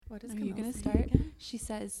What is Are you going to start? She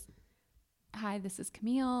says, "Hi, this is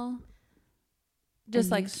Camille." Just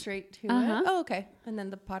And like straight to it? Oh, okay. And then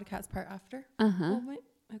the podcast part after? Oh, wait.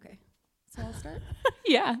 Okay. So I'll start?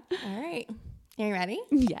 Yeah. All right. Are you ready?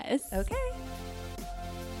 Yes. Okay.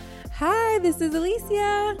 Hi, this is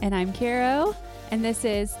Alicia. And I'm Caro. And this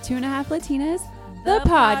is 2.5 Latinas, The the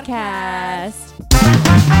podcast.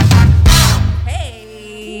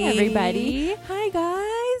 Hey, everybody. Hi,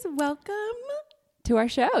 guys. Welcome To our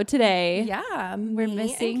show today. Yeah. We're me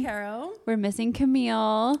missing- and Caro. We're missing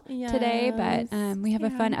Camille today, but Yes. we have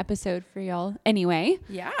a fun episode for y'all anyway.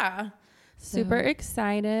 Yeah. Super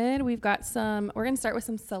excited. We're going to start with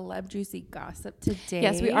some celeb juicy gossip today.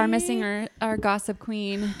 Yes, we are missing our gossip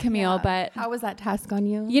queen, Camille, but how was that task on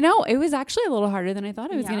you? it was actually a little harder than I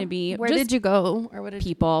thought it was going to be. Where did you go? Or what did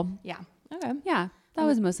people? Yeah. Okay. Yeah, that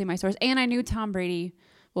was mostly my source. And I knew Tom Brady,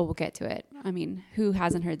 well, we'll get to it. I mean, who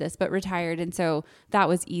hasn't heard this, but retired. And so that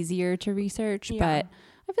was easier to research. Yeah. But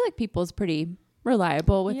I feel like People's pretty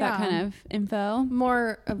reliable with that kind of info.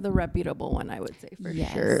 More of the reputable one, I would say, for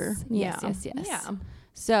sure. Yes. Yeah.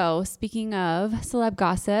 So speaking of celeb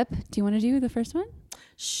gossip, do you want to do the first one?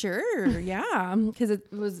 Sure. Yeah. Because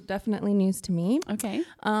it was definitely news to me. Okay.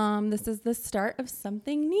 This is the start of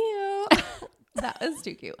something new. That was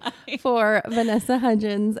too cute. For Vanessa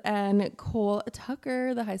Hudgens and Cole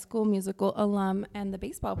Tucker, the High School Musical alum and the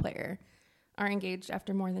baseball player, are engaged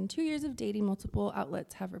after more than 2 years of dating, multiple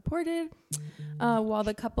outlets have reported. While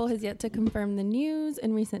the couple has yet to confirm the news,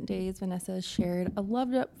 in recent days, Vanessa shared a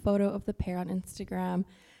loved-up photo of the pair on Instagram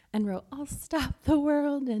and wrote, "I'll stop the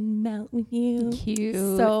world and melt with you." Cute.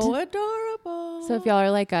 So adorable. So if y'all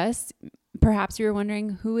are like us, perhaps you were wondering,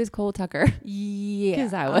 who is Cole Tucker? Yeah.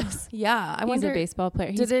 Because I was. Yeah. I He's wonder, a baseball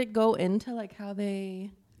player. did it go into like how they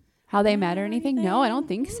met or anything? No, I don't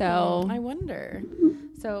think so. I wonder.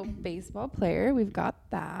 So baseball player, we've got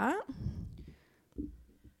that.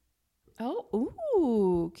 Oh,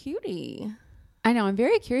 ooh, cutie. I know. I'm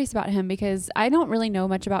very curious about him because I don't really know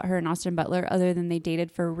much about her and Austin Butler other than they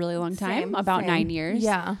dated for a really long time, about 9 years.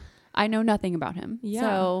 Yeah. I know nothing about him. Yeah.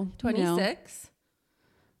 So 26.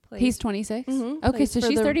 He's 26. Mhm. Okay, Plays so for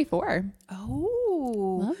she's the- 34.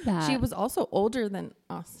 Oh, Love that. She was also older than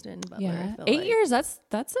Austin Butler. Yeah, I feel 8 like. years. That's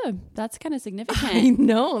kind of significant. I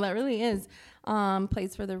know, that really is.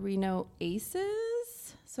 Plays for the Reno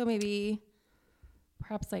Aces. So maybe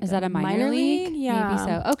perhaps like Is that a minor league? Yeah. Maybe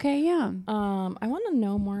so. Okay, yeah. I want to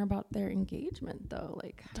know more about their engagement though.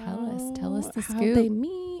 Like Tell us the how scoop. they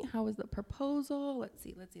meet. How was the proposal? Let's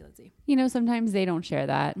see. Sometimes they don't share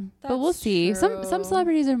that, but we'll That's see. Some true.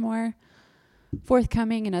 celebrities are more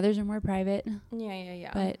forthcoming and others are more private.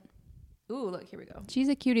 Yeah. But Ooh, look, here we go. she's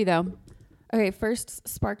a cutie though. Okay, first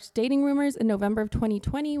sparked dating rumors in November of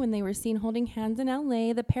 2020 when they were seen holding hands in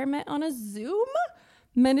LA. The pair met on a Zoom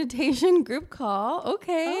meditation group call.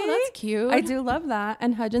 Okay. Oh, that's cute. I do love that.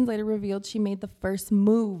 And Hudgens later revealed she made the first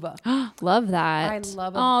move. Love that. I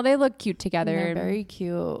love it. Oh, they look cute together. They're very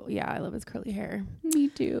cute. Yeah, I love his curly hair. Me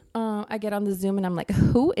too. I get on the Zoom and I'm like,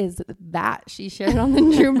 who is that? She shared on the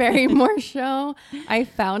Drew Barrymore show. I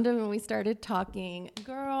found him and we started talking.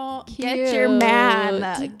 Girl, get your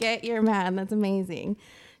man. Get your man. That's amazing.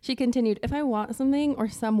 She continued, if I want something or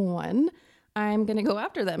someone, I'm going to go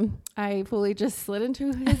after them. I fully just slid into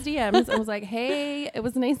his DMs and was like, hey, it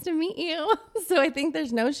was nice to meet you. So I think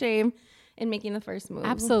there's no shame in making the first move.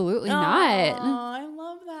 Absolutely not. I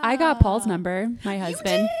love that. I got Paul's number, my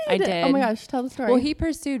husband. I did. Oh my gosh, tell the story. Well, he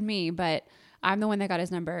pursued me, but I'm the one that got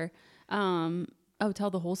his number.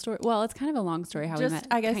 Tell the whole story. Well, it's kind of a long story how we met.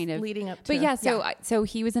 I guess kind of leading up to. But yeah, so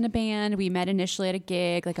he was in a band. We met initially at a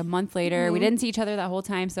gig, like a month later. Mm-hmm. We didn't see each other that whole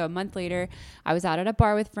time. So a month later, I was out at a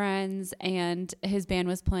bar with friends, and his band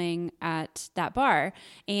was playing at that bar.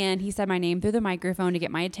 And he said my name through the microphone to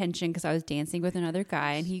get my attention because I was dancing with another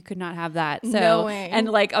guy, and he could not have that. So No way. And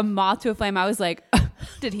like a moth to a flame, I was like,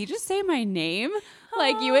 did he just say my name?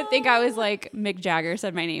 Like you would think I was like Mick Jagger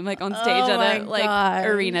said my name like on stage at a like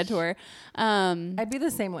arena tour. I'd be the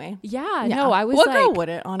same way. Yeah, no, I was what like, girl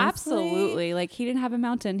wouldn't, honestly? absolutely. Like he didn't have a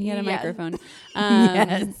mountain; he had a microphone.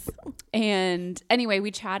 Yes. And anyway,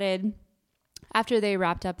 we chatted after they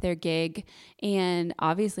wrapped up their gig, and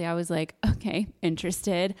obviously I was like, okay,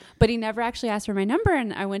 interested, but he never actually asked for my number.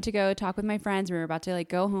 And I went to go talk with my friends. We were about to like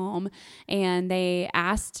go home, and they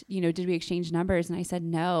asked, did we exchange numbers? And I said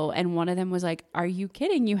no. And one of them was like, are you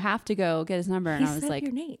kidding? You have to go get his number. And I was like,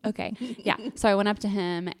 your name. okay, yeah. So I went up to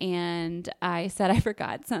him and I said I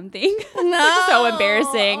forgot something. No. So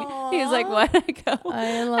embarrassing. He was like, what? I go,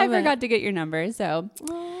 I forgot to get your number. So,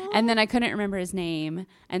 and then I couldn't remember his name.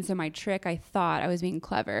 And so my trick, I thought I was being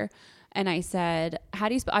clever. And I said, how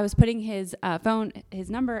do you spell? I was putting his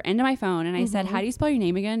number into my phone. And I said, how do you spell your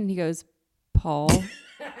name again? And he goes, Paul.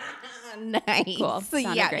 Nice. Cool.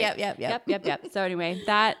 Yeah, great. Yep. So anyway,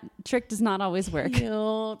 that trick does not always work.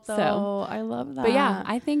 So I love that. But yeah,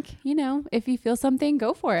 I think, if you feel something,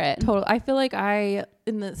 go for it. Totally. I feel like I,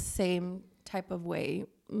 in the same type of way,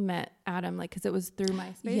 met Adam, like, because it was through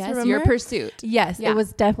MySpace. Yes, remember? your pursuit. Yes, it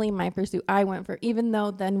was definitely my pursuit. I went for, even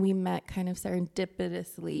though then we met kind of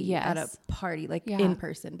serendipitously at a party, like in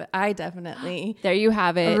person. But I definitely there you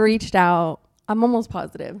have it. Reached out. I'm almost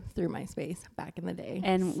positive through MySpace back in the day.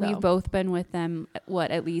 And we've both been with them,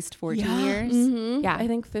 at least 14 years? Mm-hmm. Yeah. I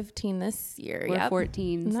think 15 this year. We're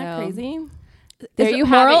 14. Isn't that crazy? There you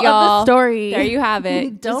have it, y'all. Of the story. There you have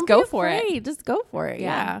it. Just go for it. Just go for it.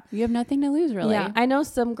 Yeah. You have nothing to lose, really. Yeah. I know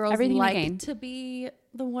some girls Everything like to be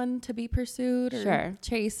the one to be pursued or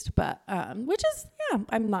chased, but which is,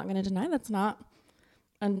 I'm not going to deny that's not,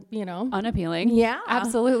 unappealing. Yeah.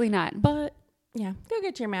 Absolutely not. But yeah, go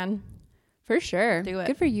get your man. For sure. Do it.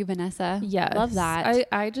 Good for you, Vanessa. Yes. Love that.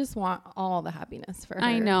 I just want all the happiness for her.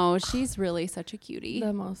 I know. She's really such a cutie.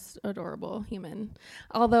 The most adorable human.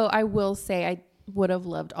 Although I will say I would have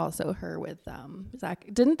loved also her with Zach.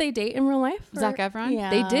 Didn't they date in real life? Zac Efron? Yeah.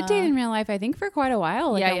 They did date in real life, I think, for quite a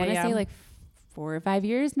while. I want to say like 4 or 5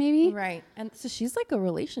 years maybe. Right. And so she's like a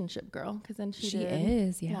relationship girl because then she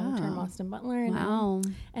is, long-term Austin Butler.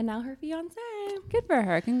 And now her fiance. Good for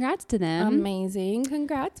her. Congrats to them. Amazing.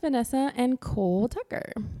 Congrats, Vanessa and Cole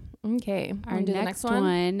Tucker. Okay. Our next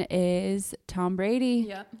one is Tom Brady.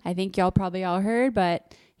 Yep. I think y'all probably all heard,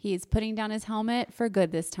 but he's putting down his helmet for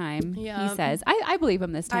good this time. Yep. He says. I believe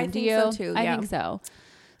him this time. I think so too. I think so.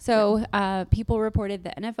 So people reported the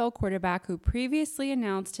NFL quarterback who previously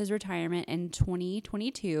announced his retirement in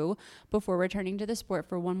 2022 before returning to the sport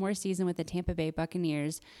for one more season with the Tampa Bay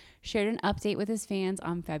Buccaneers shared an update with his fans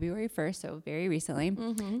on February 1st, so very recently.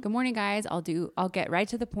 Mm-hmm. Good morning, guys. I'll get right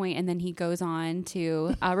to the point. And then he goes on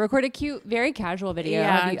to record a cute, very casual video.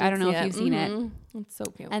 Yeah, I don't know if you've seen it. It's so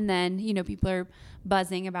cute. And then, people are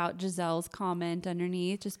buzzing about Giselle's comment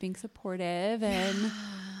underneath, just being supportive. And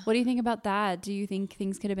what do you think about that? Do you think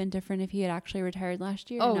things could have been different if he had actually retired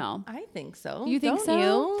last year? Oh, no. I think so. You think Don't so?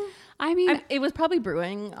 You? I mean, it was probably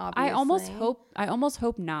brewing, obviously. I almost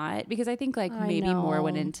hope not, because I think maybe more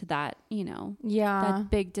went into that, that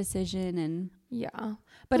big decision. And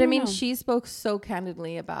but I mean, she spoke so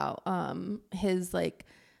candidly about his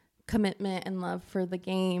commitment and love for the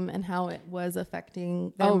game and how it was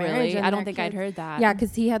affecting their marriage. Really? I don't think I'd heard that. Yeah,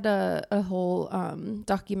 because he had a whole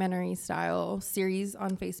documentary style series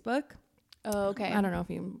on Facebook. Oh, okay. I don't know if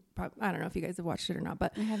you guys have watched it or not,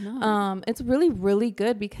 but I have not. It's really, really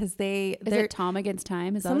good because they're it Tom Against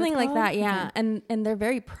Time? Is something that like that? Yeah, okay. And they're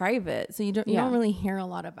very private, so you don't really hear a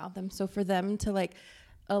lot about them. So for them to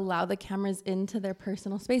allow the cameras into their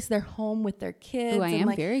personal space, their home with their kids. Oh, I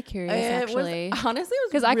am very curious, actually. Honestly, it was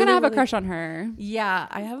because I kind of have a crush on her. Yeah,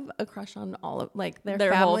 I have a crush on all of their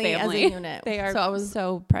family whole family as a unit. They are so I was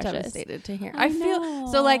so precious. Devastated to hear. I feel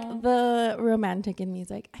so the romantic in me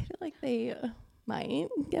is I feel like they might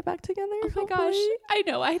get back together. Oh my gosh, I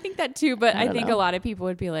know. I think that too, but I think a lot of people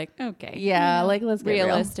would be like, okay, yeah, let's get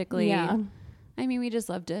realistically, yeah. I mean, we just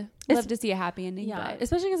love to see a happy ending. Yeah, but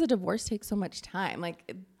especially because a divorce takes so much time.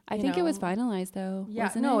 I think it was finalized though. Yeah,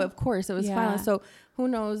 wasn't no, it? Of course it was finalized. So who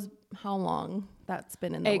knows how long that's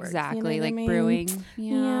been in the works. Exactly, brewing.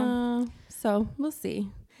 Yeah. So we'll see.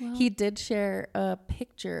 Well, he did share a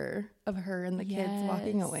picture of her and the kids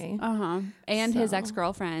walking away. And his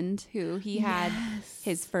ex-girlfriend who he had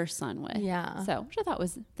his first son with. Yeah. So which I thought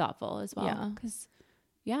was thoughtful as well. Yeah. Because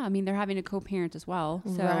I mean, they're having a co-parent as well.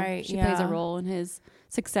 So she plays a role in his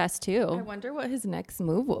success too. I wonder what his next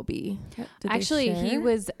move will be. Actually, he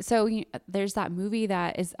was, there's that movie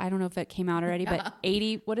that is, I don't know if it came out already, but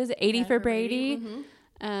 80 for Brady.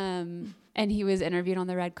 Mm-hmm. And he was interviewed on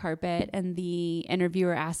the red carpet, and the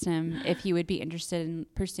interviewer asked him if he would be interested in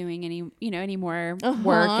pursuing any more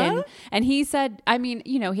work. And he said, I mean,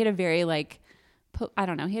 he had a very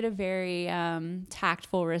he had a very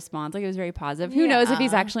tactful response. It was very positive. Who knows if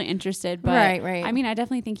he's actually interested? But right. I mean, I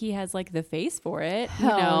definitely think he has the face for it.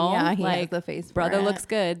 Yeah, he has the face. Brother looks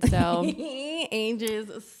good, so he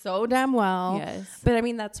ages so damn well. Yes, but I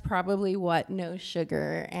mean, that's probably what no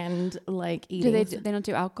sugar and eating. They don't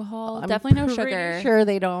do alcohol? Definitely no sugar. Sure,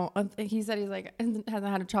 they don't. He said he's hasn't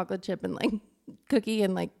had a chocolate chip and cookie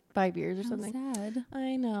in 5 years or something. Sad.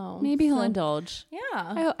 I know. Maybe he'll indulge.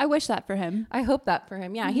 Yeah. I wish that for him. I hope that for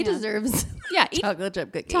him. Yeah. He deserves chocolate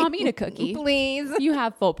chip cookie. Tom, eat a cookie. Please. You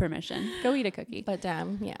have full permission. Go eat a cookie. But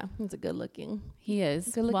he's a good looking. He is.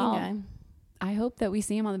 Good looking guy. I hope that we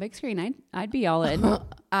see him on the big screen. I'd be all in.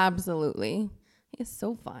 Absolutely. He's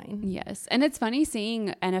so fine. Yes. And it's funny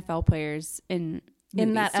seeing NFL players in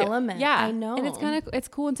that too. element. Yeah. I know. And it's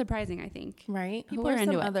cool and surprising, I think. Right? People Who are are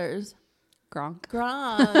into some it. others? Gronk.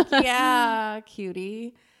 Yeah.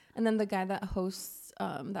 Cutie. And then the guy that hosts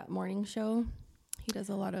that morning show. He does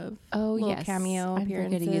a lot of little cameo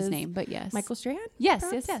appearances. I'm forgetting his name, but yes. Michael Strahan? Yes,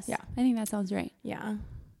 perhaps? yes. Yeah. I think that sounds right. Yeah.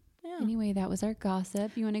 Anyway, that was our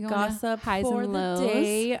gossip. You want to go Gossip into highs for and lows? the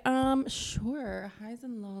day? Sure. Highs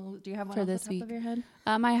and lows. Do you have one for off this the top week? of your head?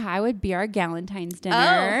 My high would be our Galentine's dinner.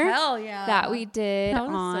 Oh, hell yeah. That we did That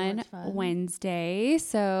was so on much fun. Wednesday.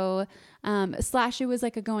 So, slash it was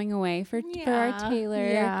like a going away for our Taylor.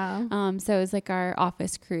 Yeah. So it was like our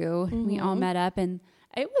office crew. We all met up, and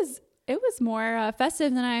it was more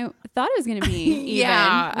festive than I thought it was going to be. Even.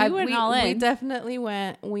 Yeah. We went all in. We definitely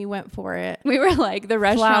went. We went for it. We were like, the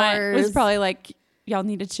restaurant Flowers. was probably like, y'all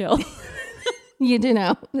need to chill. You do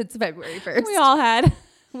know. It's February 1st. we all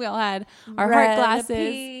had our Red, heart glasses.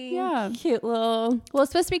 pink, Yeah. cute little. Well,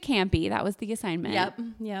 it's supposed to be campy. That was the assignment.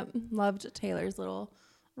 Yep. Loved Taylor's little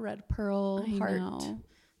red pearl heart know.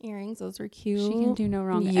 earrings. Those were cute. She can do no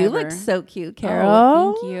wrong. You ever. look so cute, Carol.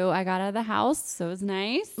 Oh, thank you. I got out of the house, so it was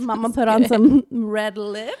nice. Mama put on some red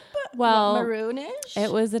lip. Well, maroonish.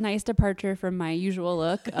 It was a nice departure from my usual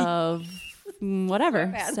look of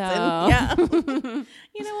whatever. So yeah.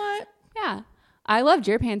 You know what? Yeah. I loved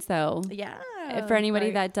your pants though. Yeah. For anybody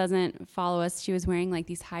right. that doesn't follow us, she was wearing like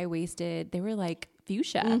these high-waisted, they were like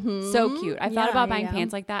fuchsia. So cute. I thought about buying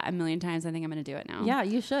pants like that a million times. I think I'm going to do it now. Yeah,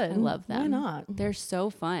 you should. I love them. Why not? They're so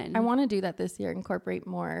fun. I want to do that this year. Incorporate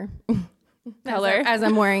more color. as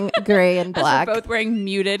I'm wearing gray and black. We're both wearing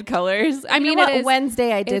muted colors. I mean, You know it what? is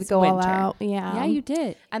Wednesday I did it's go all winter. out. Yeah. Yeah, you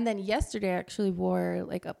did. And then yesterday I actually wore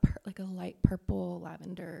like a light purple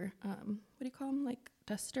lavender. What do you call them? Like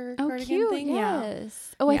duster cardigan cute. thing.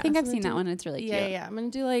 Yes. Oh, I Yeah, think so I've we'll seen that do- one. It's really cute. Yeah. I'm gonna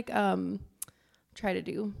do like try to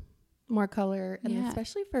do more color, and Yeah.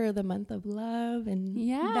 especially for the month of love and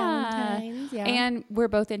Yeah. Valentine's. Yeah. And we're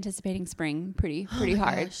both anticipating spring pretty hard.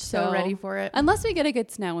 Gosh, so ready for it. Unless we get a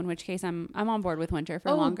good snow, in which case I'm on board with winter for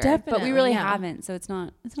Oh, longer. But we definitely, really yeah. haven't, so it's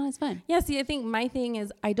not as fun. Yeah, see, I think my thing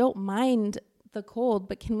is I don't mind the cold,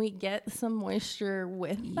 but can we get some moisture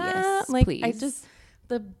with that? Yes, Like please. I just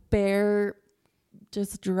the bare,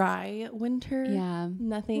 just dry winter. Yeah.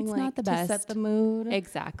 Nothing It's like not the to set best. the mood.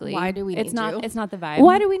 Exactly. Why do we It's need not you? it's not the vibe.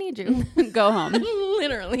 Why do we need you? Go home.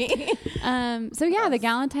 Literally. So yeah, the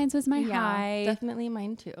Galentine's was my Yeah, high. definitely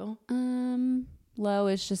mine too. Low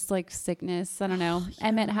is just like sickness. I don't know.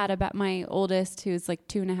 Emmett had my oldest, who's like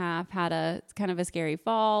 2.5, had a kind of a scary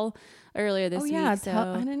fall earlier this week.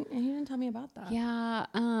 So you didn't tell me about that. yeah,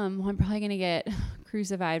 well, I'm probably gonna get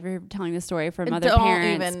crucified for telling the story from other Don't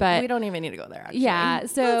parents, even, but we don't even need to go there. Actually. yeah.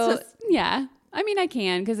 So Let's just- yeah, I mean, I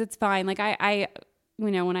can because it's fine. Like I,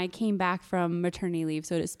 when I came back from maternity leave,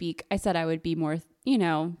 so to speak, I said I would be more,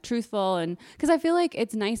 truthful, and because I feel like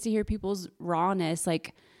it's nice to hear people's rawness,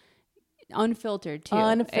 like unfiltered too.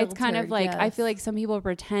 It's kind of Unfiltered, like I yes. feel like some people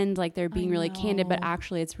pretend like they're being really candid, but know.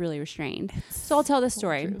 actually it's really restrained. So I'll tell this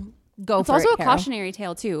story. True. Go It's for also it, a Carol. cautionary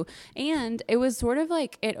tale too. And it was sort of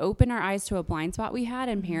like it opened our eyes to a blind spot we had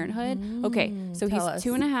in parenthood. Okay. So Tell he's us.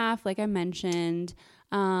 2.5, like I mentioned.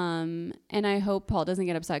 And I hope Paul doesn't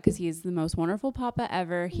get upset because he's the most wonderful papa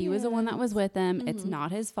ever. He was the one that was with him. It's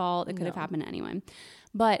not his fault. It could have happened to anyone.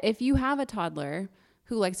 But if you have a toddler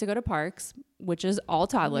who likes to go to parks, which is all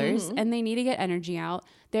toddlers, and they need to get energy out,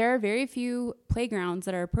 there are very few playgrounds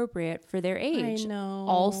that are appropriate for their age. I know.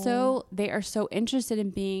 Also, they are so interested in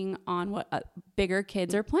being on what bigger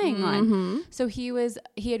kids are playing on. So he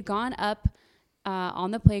had gone up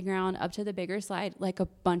on the playground up to the bigger slide like a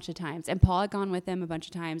bunch of times, and Paul had gone with him a bunch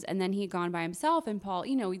of times, and then he'd gone by himself. And Paul,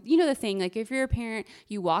 you know the thing, like if you're a parent,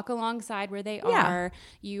 you walk alongside where they are.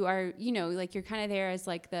 You are, like you're kind of there as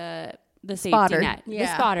like the Spotter. safety net, the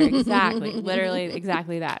spotter, exactly, literally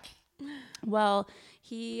exactly that. Well,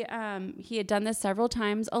 he had done this several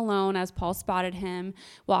times alone as Paul spotted him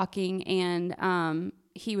walking, and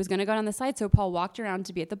he was going to go down the slide. So Paul walked around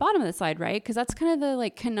to be at the bottom of the slide, right? Because that's kind of the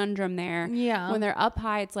like conundrum there. Yeah. When they're up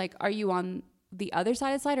high, it's like, are you on the other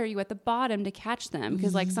side of the slide or are you at the bottom to catch them?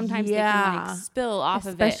 Because like sometimes they can like spill off of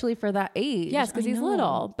it. Especially for that age. Yes, because I he's know.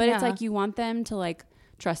 little. But it's Yeah. like you want them to like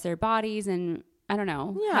trust their bodies and I don't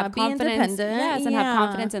know, Yeah, have be confidence. independent. Yes, and have Yeah.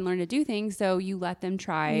 confidence and learn to do things. So you let them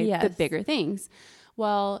try the Yes. bigger things.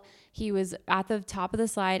 Well, he was at the top of the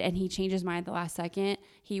slide and he changed his mind at the last second.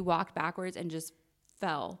 He walked backwards and just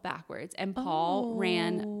fell backwards. And Paul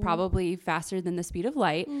ran probably faster than the speed of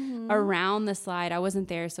light around the slide. I wasn't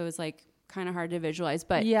there, so it was like kind of hard to visualize,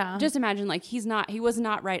 but yeah, just imagine like he was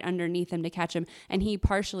not right underneath him to catch him, and he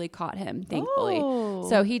partially caught him, thankfully. Oh.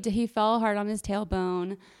 So he fell hard on his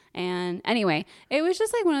tailbone. And anyway, it was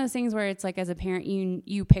just like one of those things where it's like, as a parent,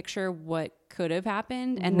 you picture what could have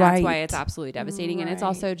happened, and that's why it's absolutely devastating. And it's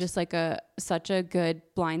also just like such a good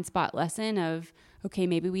blind spot lesson of, okay,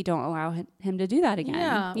 maybe we don't allow him to do that again.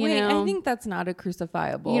 Yeah. You know? I think that's not a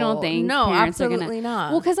crucifiable. You don't think? No, Parents absolutely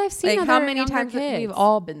not. Well, because I've seen like, how many times we've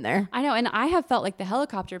all been there. I know. And I have felt like the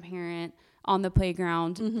helicopter parent on the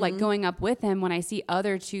playground, like going up with him when I see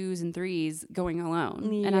other 2s and 3s going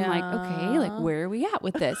alone. Yeah. And I'm like, okay, like, where are we at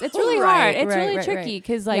with this? It's really hard. It's really tricky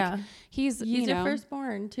because like he's your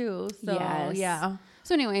firstborn too. So yeah.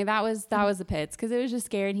 So anyway, that was the pits, because it was just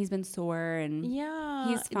scary, and he's been sore, and he's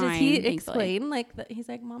fine. Does he thankfully. explain like he's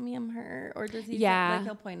like, "Mommy, I'm hurt," or does he like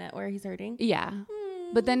he'll point at where he's hurting? Yeah.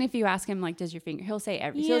 But then if you ask him, like, does your finger, he'll say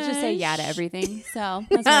he'll just say yeah to everything. So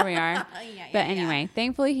that's where we are. But anyway,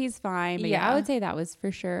 thankfully he's fine. But I would say that was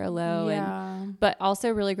for sure a low. Yeah. But also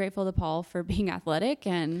really grateful to Paul for being athletic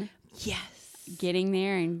and getting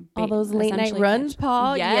there and all those late night runs,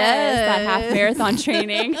 Paul. Yes, that half marathon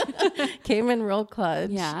training came in real clutch.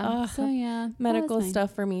 Yeah. So medical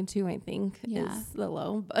stuff for me too, I think, is the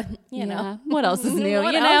low. But you know, what else is new?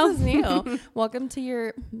 What else is new? Welcome to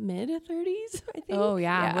your mid 30s, I think. Oh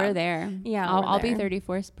yeah, we're there. Yeah, I'll be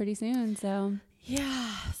 34 pretty soon. So mid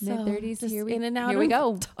 30s. Here we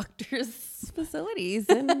go. Doctors' facilities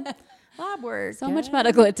and lab work. So much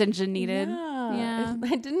medical attention needed. Yeah.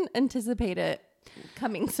 I didn't anticipate it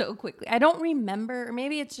coming so quickly. I don't remember, or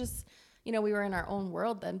maybe it's just, we were in our own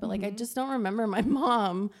world then, but like, I just don't remember my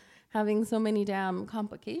mom having so many damn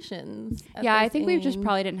complications. I think we just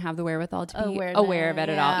probably didn't have the wherewithal to be aware of it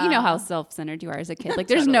at all. You know how self-centered you are as a kid. Like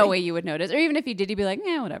there's no way you would notice. Or even if you did, you'd be like,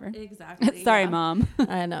 whatever. Exactly. Sorry, Mom.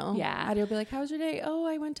 I know. Yeah. I'd be like, how was your day? Oh,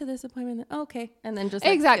 I went to this appointment. Okay. And then just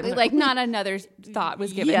exactly. Like not another thought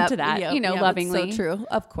was given to that, lovingly. So true.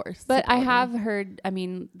 Of course. But I have heard,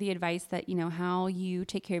 the advice that, how you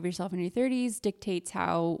take care of yourself in your 30s dictates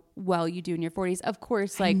how well you do in your 40s. Of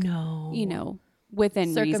course, like,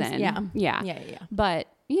 within reason. Yeah. But,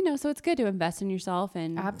 so it's good to invest in yourself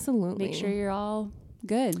and absolutely make sure you're all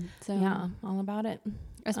good. So all about it.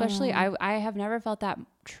 Especially I have never felt that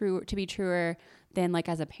to be truer than like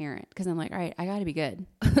as a parent. Cause I'm like, all right, I gotta be good.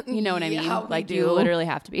 You know what I mean? Like you literally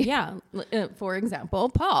have to be. Yeah. For example,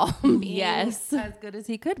 Paul. Yes. As good as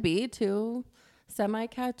he could be to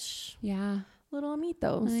semi-catch little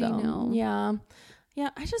Amito. So, I know. Yeah. Yeah.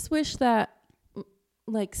 I just wish that,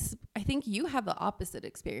 like, I think you have the opposite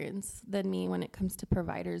experience than me when it comes to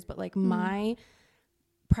providers, but like my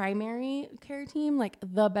primary care team, like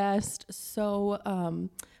the best, so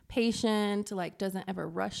patient, like doesn't ever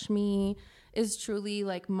rush me, is truly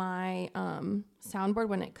like my soundboard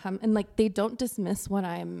when it comes, and like they don't dismiss what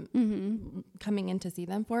I'm coming in to see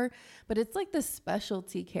them for, but it's like the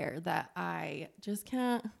specialty care that I just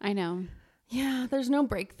can't. I know. Yeah, there's no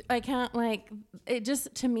break. I can't, like, it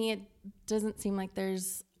just, to me, it doesn't seem like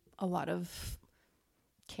there's a lot of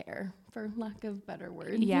care, for lack of better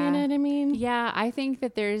word. Yeah. You know what I mean? Yeah, I think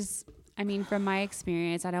that there's, from my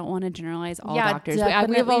experience, I don't want to generalize all doctors. We have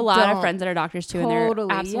a lot of friends that are doctors too, and they're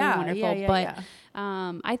absolutely wonderful. But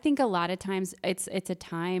I think a lot of times it's a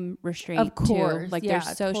time restraint, of course, too. Like they're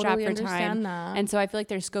so strapped for time. And so I feel like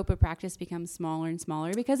their scope of practice becomes smaller and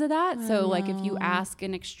smaller because of that. So like if you ask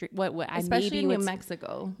an extreme, especially in New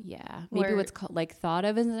Mexico. Yeah. Maybe what's like thought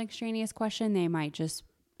of as an extraneous question, they might just,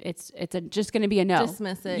 it's just going to be a no.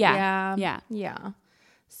 Dismiss it. Yeah.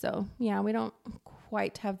 So we don't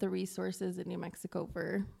quite have the resources in New Mexico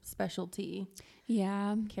for specialty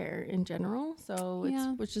care in general. So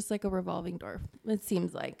it's just like a revolving door. It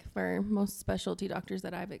seems like for most specialty doctors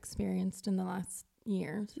that I've experienced in the last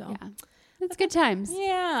year. So it's good times.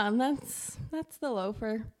 Yeah. And that's the low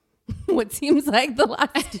for what seems like the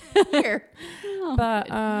last year. But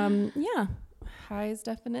highs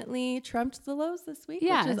definitely trumped the lows this week,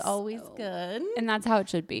 which is always good. And that's how it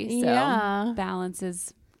should be. So balance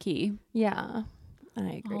is key. Yeah.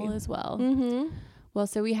 I agree. All is well. Well,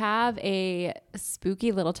 so we have a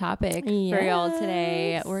spooky little topic for y'all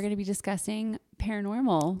today. We're going to be discussing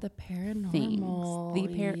paranormal. The paranormal.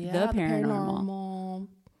 Things. The paranormal.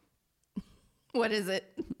 What is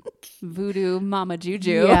it? Voodoo Mama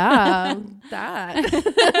Juju. Yeah,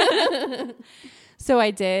 that. So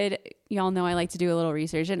I did, y'all know I like to do a little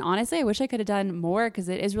research, and honestly, I wish I could have done more because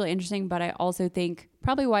it is really interesting, but I also think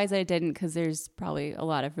probably wise I didn't because there's probably a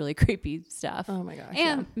lot of really creepy stuff. Oh my gosh.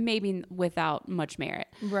 And maybe without much merit.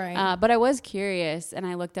 Right. But I was curious and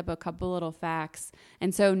I looked up a couple little facts.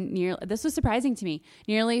 And so this was surprising to me.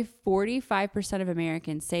 Nearly 45% of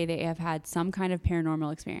Americans say they have had some kind of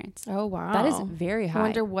paranormal experience. Oh, wow. That is very high. I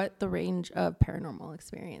wonder what the range of paranormal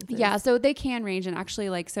experience is. Yeah. So they can range, and actually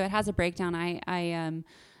so it has a breakdown. I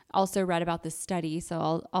also read about this study,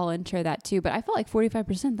 so I'll enter that too. But I felt like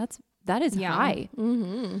 45%, that is high.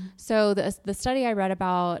 Mm-hmm. So the study I read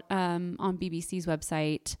about on BBC's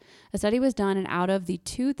website, a study was done, and out of the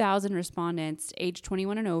 2,000 respondents aged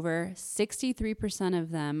 21 and over, 63%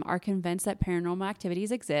 of them are convinced that paranormal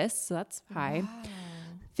activities exist. So that's high. Wow.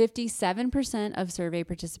 57% of survey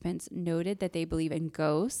participants noted that they believe in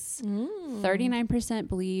ghosts. 39%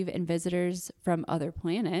 believe in visitors from other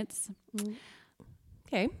planets.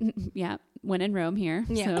 Okay. Yeah. When in Rome here.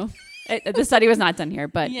 Yeah. So the study was not done here,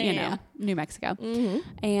 but Yeah. New Mexico.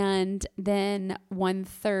 Mm-hmm. And then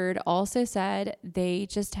 1/3 also said they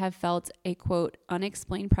just have felt a quote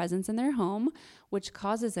unexplained presence in their home, which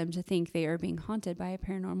causes them to think they are being haunted by a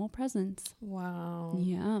paranormal presence. Wow.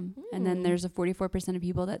 Yeah. And then there's a 44% of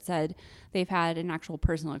people that said they've had an actual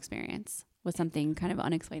personal experience with something kind of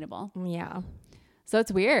unexplainable. Yeah. So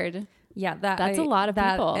it's weird. Yeah, that's a lot of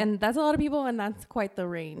people. And that's a lot of people, and that's quite the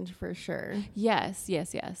range for sure. Yes.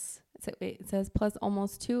 So it says plus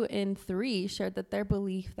almost 2 in 3 shared that their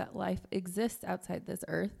belief that life exists outside this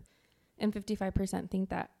earth, and 55% think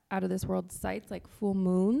that out of this world sights like full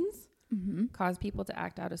moons cause people to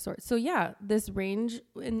act out of sorts. So yeah, this range,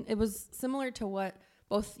 and it was similar to what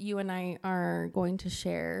both you and I are going to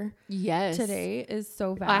share today, is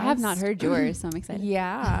so vast. I have not heard yours, so I'm excited.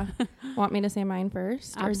 Yeah. Want me to say mine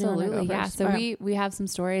first? Absolutely. Yeah. So we have some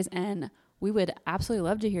stories, and we would absolutely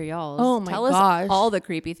love to hear y'all's. Oh my Tell gosh. us all the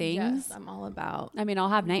creepy things. Yes, I'm all about. I mean, I'll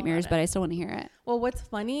have nightmares, but I still want to hear it. Well, what's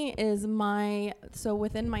funny is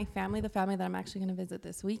within my family, the family that I'm actually going to visit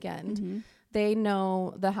this weekend, they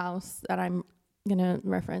know the house that I'm going to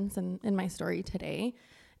reference in my story today.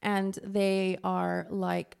 And they are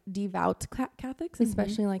like devout Catholics,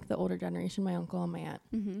 especially like the older generation, my uncle and my aunt.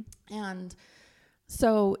 And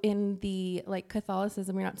so in the like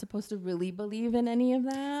Catholicism, you're not supposed to really believe in any of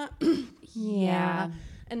that. Yeah.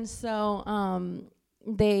 And so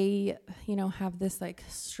they, have this like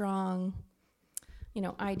strong,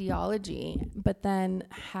 ideology, but then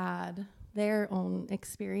had their own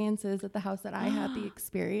experiences at the house that I had the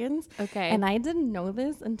experience. Okay. And I didn't know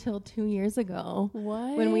this until 2 years ago.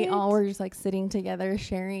 What? When we all were just like sitting together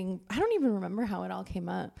sharing. I don't even remember how it all came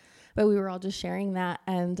up, but we were all just sharing that.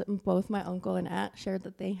 And both my uncle and aunt shared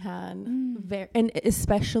that they had and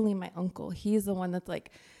especially my uncle. He's the one that's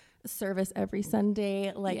like service every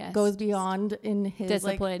Sunday, like goes beyond in his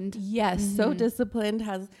disciplined. So disciplined.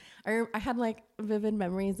 I had like vivid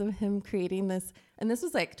memories of him creating this, and this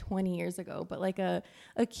was like 20 years ago, but like a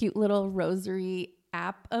cute little rosary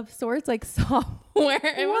app of sorts, like software.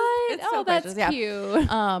 It's so that's precious. cute.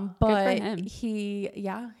 But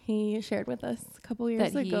he shared with us a couple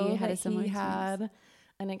years ago he had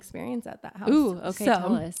an experience at that house. Ooh, okay,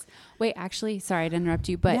 tell us. Wait, actually, sorry to interrupt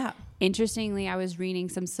you, but interestingly, I was reading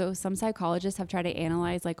some psychologists have tried to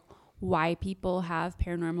analyze like why people have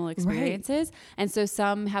paranormal experiences. Right. And so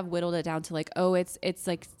some have whittled it down to like, oh, it's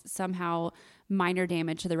like somehow minor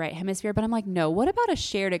damage to the right hemisphere. But I'm like, no, what about a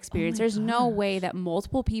shared experience? There's no way that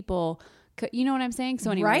multiple people could, you know what I'm saying? So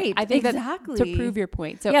anyway, I think that to prove your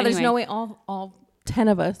point. So there's no way all 10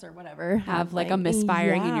 of us or whatever have like a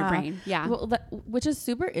misfiring in your brain. Yeah. Well, which is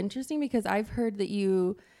super interesting because I've heard that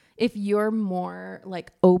if you're more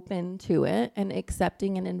like open to it and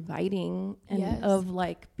accepting and inviting and of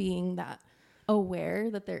like being that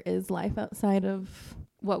aware that there is life outside of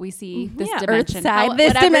what we see, this dimension,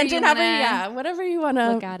 whatever you want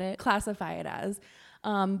to look at it, classify it as.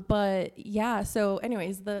 But yeah, so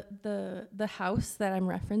anyways, the house that I'm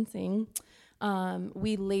referencing,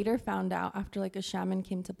 we later found out after like a shaman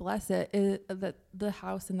came to bless it, that the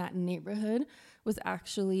house in that neighborhood was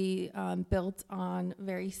actually built on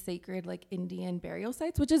very sacred like Indian burial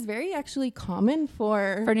sites, which is very actually common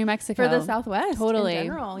for New Mexico, for the Southwest, totally. In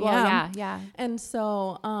general. Well, yeah. And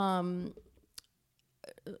so,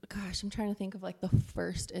 gosh, I'm trying to think of like the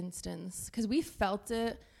first instance because we felt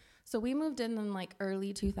it. So we moved in like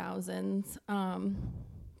early 2000s.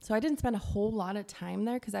 So I didn't spend a whole lot of time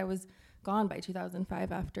there because I was gone by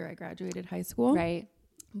 2005 after I graduated high school. Right.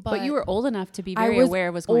 But you were old enough to be very aware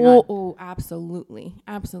of what's going on. Oh, absolutely.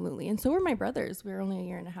 Absolutely. And so were my brothers. We were only a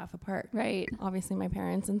year and a half apart. Right. Obviously my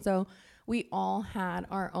parents. And so we all had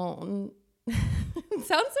our own it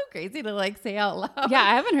sounds so crazy to like say out loud. Yeah,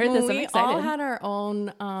 I haven't heard this. I'm We excited. all had our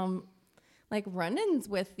own like run-ins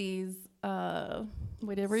with these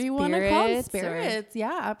whatever you want to call them, spirits.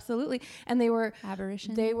 Yeah, absolutely. And they were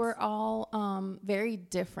Aberrations. They were all very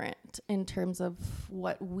different in terms of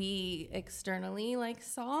what we externally like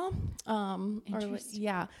saw. Interesting.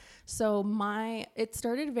 Yeah. So it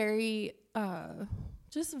started very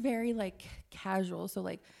just very like casual. So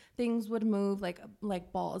like things would move like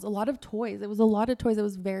balls, a lot of toys. It was a lot of toys. It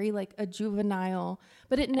was very like a juvenile,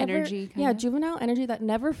 but it never, energy. Kinda? Juvenile energy that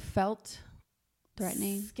never felt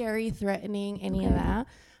Threatening, scary, threatening, any of that.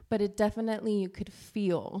 But it definitely, you could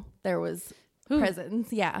feel there was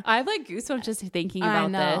presence. Yeah. I have like goosebumps just thinking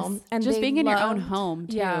about this. And just being in your own loved, home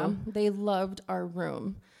too. Yeah. They loved our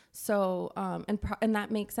room. So, and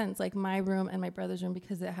that makes sense. Like my room and my brother's room,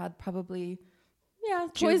 because it had probably,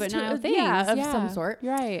 juvenile things. Yeah, of some sort.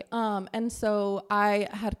 Right. And so I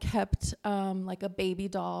had kept, like a baby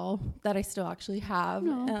doll that I still actually have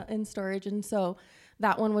in storage. And so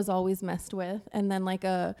that one was always messed with. And then like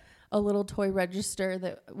a little toy register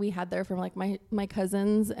that we had there from like my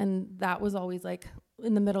cousins. And that was always like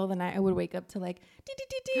in the middle of the night, I would wake up to like, dee, dee,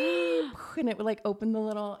 dee, dee, and it would like open the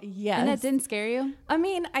little, And that didn't scare you? I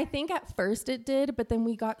mean, I think at first it did, but then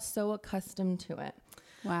we got so accustomed to it.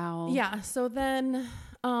 Wow. Yeah. So then,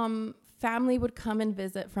 family would come and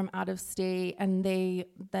visit from out of state, and they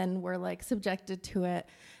then were like subjected to it.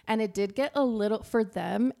 And it did get for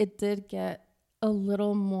them, it did get a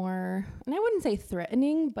little more, and I wouldn't say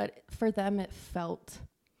threatening, but for them it felt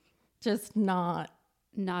just not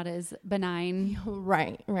as benign.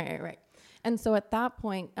 Right. And so at that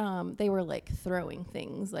point, they were like throwing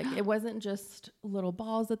things. Like it wasn't just little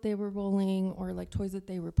balls that they were rolling or like toys that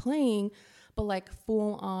they were playing, but like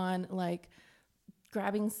full on like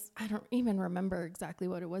grabbing. I don't even remember exactly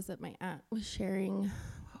what it was that my aunt was sharing.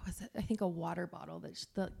 What was it? I think a water bottle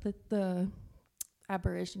that the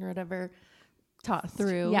apparition or whatever tossed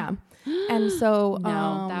through. Yeah. And so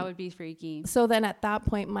that would be freaky. So then at that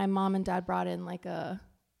point, my mom and dad brought in like it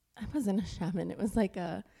wasn't a shaman, it was like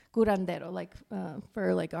a curandero, like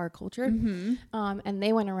for like our culture. And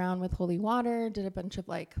they went around with holy water, did a bunch of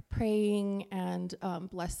like praying and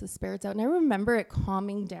blessed the spirits out. And I remember it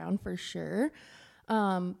calming down for sure.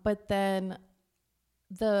 But then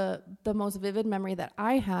the most vivid memory that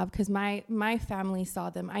I have, because my family saw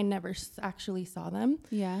them, I never actually saw them.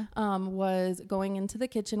 Yeah. Was going into the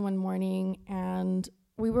kitchen one morning, and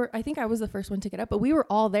I think I was the first one to get up, but we were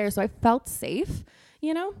all there, so I felt safe,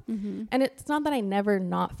 and it's not that I never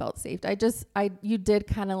not felt safe. You did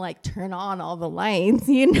kind of like turn on all the lights,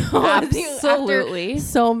 Absolutely.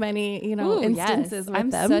 So many, instances with I'm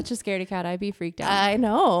them. such a scaredy cat. I'd be freaked out. I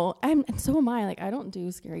know. And so am I. Like, I don't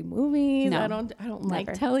do scary movies. No, I don't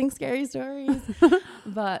like telling scary stories.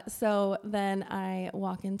 But so then I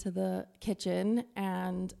walk into the kitchen,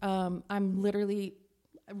 and I'm literally,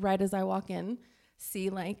 right as I walk in, see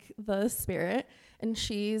like the spirit, and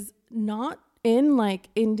she's not in like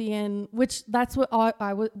Indian, which that's what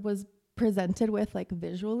I was presented with like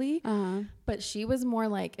visually, but she was more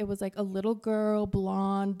like, it was like a little girl,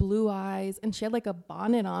 blonde, blue eyes, and she had like a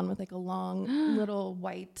bonnet on with like a long little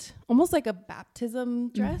white, almost like a baptism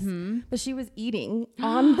dress, but she was eating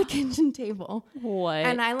on the kitchen table. What?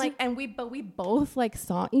 And we both like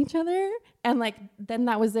saw each other, and like then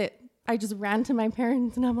that was it. I just ran to my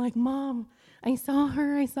parents, and I'm like, Mom, I saw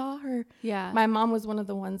her. Yeah. My mom was one of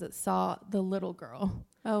the ones that saw the little girl.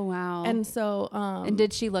 Oh, wow. And so, and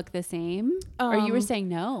did she look the same? Or you were saying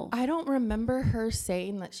no? I don't remember her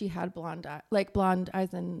saying that she had blonde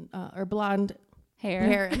eyes and, or blonde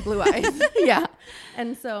hair and blue eyes. Yeah.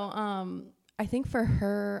 And so, I think for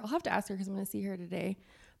her, I'll have to ask her, 'cause I'm going to see her today.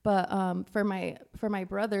 But, for my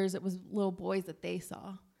brothers, it was little boys that they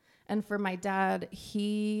saw. And for my dad,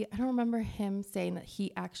 I don't remember him saying that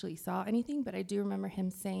he actually saw anything, but I do remember him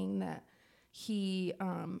saying that he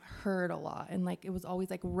heard a lot, and like it was always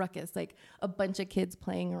like ruckus, like a bunch of kids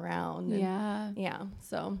playing around. Yeah.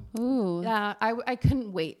 So I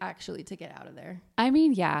couldn't wait actually to get out of there. I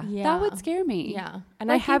mean, that would scare me. Yeah. And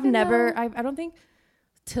like, I have never, I don't think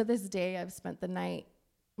to this day I've spent the night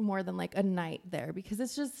more than like a night there, because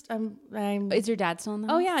it's just Is your dad still in the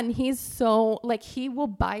house? Oh yeah, and he's so like, he will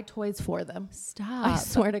buy toys for them. Stop. I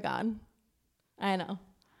swear to God. I know.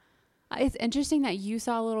 It's interesting that you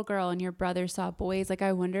saw a little girl and your brother saw boys. Like,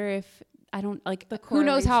 I wonder if, I don't like, who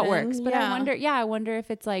knows how it works, but I wonder if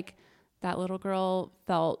it's like that little girl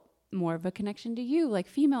felt more of a connection to you, like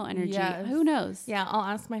female energy. Yes. Who knows? Yeah, I'll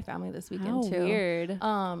ask my family this weekend too. Weird.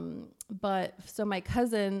 But so my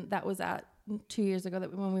cousin that was at 2 years ago,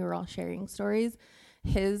 that when we were all sharing stories,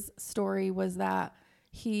 his story was that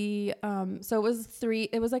he so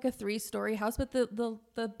it was like a 3-story house, but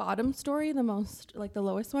the bottom story, the most like the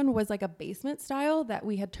lowest one, was like a basement style that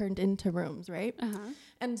we had turned into rooms, right?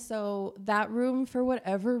 And so that room, for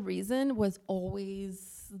whatever reason, was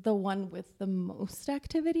always the one with the most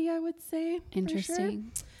activity, I would say.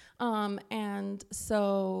 Interesting. And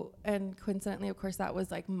coincidentally, of course, that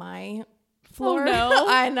was like my floor. Oh, no.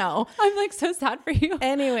 I know. I'm like so sad for you.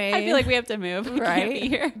 Anyway, I feel like we have to move. We can't be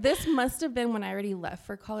here. This must have been when I already left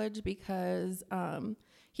for college, because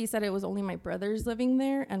he said it was only my brothers living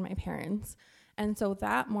there and my parents. And so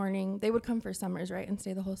that morning, they would come for summers, right, and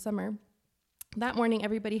stay the whole summer. That morning,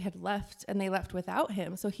 everybody had left, and they left without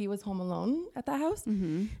him. So he was home alone at that house.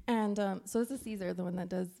 And so this is Caesar, the one that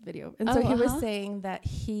does video. And so he was saying that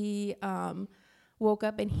he woke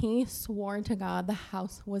up and he swore to God the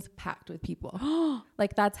house was packed with people.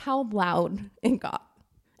 Like, that's how loud it got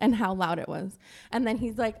and how loud it was. And then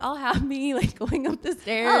he's like, I'll have me like going up the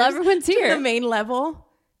stairs. Oh, everyone's here. To the main level.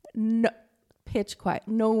 No, pitch quiet.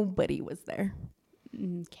 Nobody was there.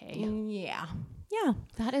 Okay. Yeah. Yeah.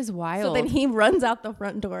 That is wild. So then he runs out the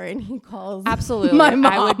front door and he calls Absolutely. my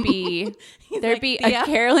mom. I would be, there'd like, be a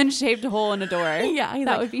Carolyn-shaped hole in a door. Yeah. He's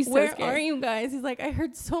that like, would be so where scary. are you guys? He's like, I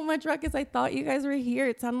heard so much ruckus. I thought you guys were here.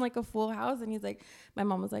 It sounded like a full house. And he's like, my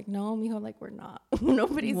mom was like, no, mijo, like, we're not.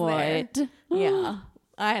 Nobody's there. Yeah.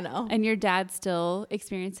 I know. And your dad still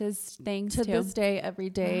experiences things to too? this day,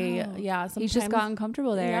 every day. Wow. Yeah. He's just gotten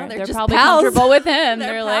comfortable there. Yeah, they're just probably pals. comfortable with him.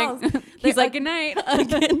 They're They're pals. like, he's like, good night.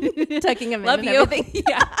 Again, tucking him Love in you. and everything.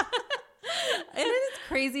 Yeah. And it's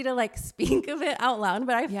crazy to like speak of it out loud,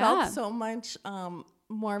 but I felt so much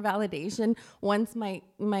more validation once my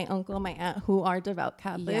uncle and my aunt, who are devout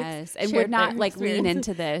Catholics, and would not like lean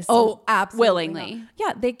into this. Oh, absolutely willingly.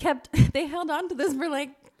 not. Yeah, they held on to this for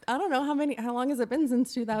like, I don't know how long has it been,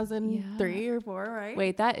 since 2003 or 4, right?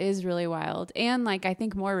 Wait, that is really wild. And like, I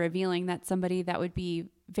think more revealing that somebody that would be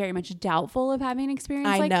very much doubtful of having an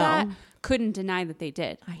experience that couldn't deny that they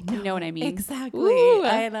did. I know. You know what I mean? Exactly. Ooh,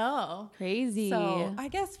 I know. Crazy. So I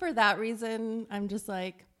guess for that reason, I'm just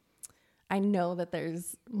like, I know that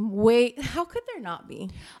there's how could there not be?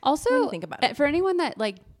 Also, think about it. For anyone that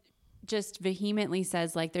like just vehemently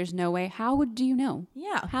says like, there's no way, do you know?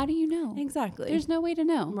 Yeah. How do you know? Exactly. There's no way to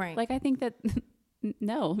know. Right. Like, I think that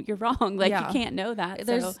no, you're wrong. Like, you can't know that.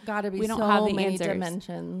 There's got to be so many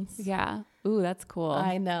dimensions. Yeah. Ooh, that's cool.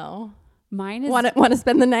 I know. Mine is... Want to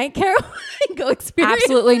spend the night, Caro? Go experience.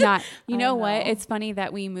 Absolutely not. You know what? It's funny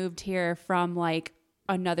that we moved here from like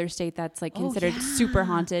another state that's like considered super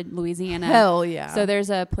haunted, Louisiana. Hell yeah. So there's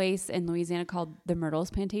a place in Louisiana called the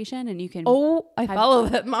Myrtles Plantation, and you can... I follow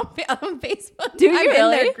them on Facebook. Do you I'm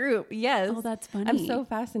really? in their group. Yes. Oh, that's funny. I'm so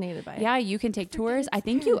fascinated by it. Yeah, you can take tours. I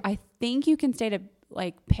think you can stay to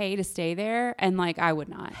like pay to stay there, and like I would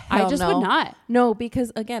not. I just would not. No,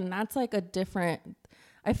 because again, that's like a different...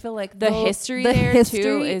 I feel like the history there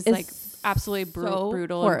too is like absolutely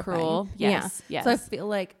brutal and cruel. Yes. So I feel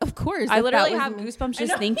like, of course, I literally have goosebumps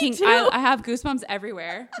just thinking. I have goosebumps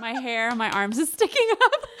everywhere. My hair, my arms is sticking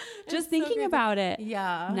up just thinking about it.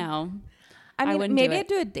 Yeah. No. I mean, maybe I'd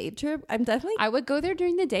do a day trip. I would go there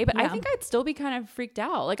during the day, but I think I'd still be kind of freaked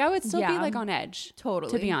out. Like I would still be like on edge.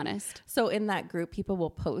 Totally. To be honest. So in that group, people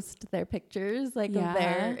will post their pictures like of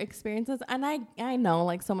their experiences. And I know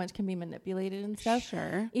like so much can be manipulated and stuff.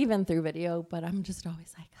 Sure. Even through video, but I'm just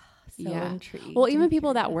always like, so intrigued. Well, even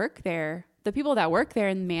people that work there, the people that work there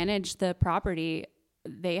and manage the property,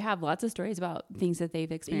 they have lots of stories about things that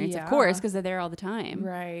they've experienced, of course, because they're there all the time.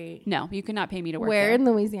 Right. No, you could not pay me to work Where there. in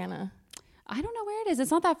Louisiana? I don't know where it is.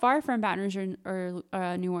 It's not that far from Baton Rouge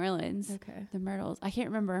or New Orleans. Okay. The Myrtles. I can't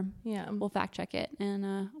remember. Yeah. We'll fact check it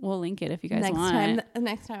and we'll link it if you guys next want.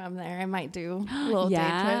 Next time I'm there, I might do a little day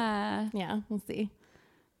trip. Yeah, we'll see.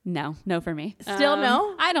 No for me. Still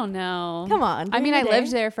no? I don't know. Come on. I mean, I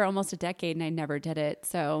lived there for almost a decade and I never did it.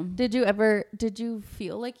 So did you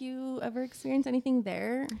feel like you ever experienced anything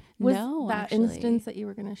there? No, that actually. Instance that you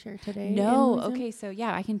were going to share today? No. Okay. So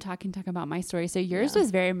yeah, I can talk about my story. So yours was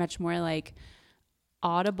very much more like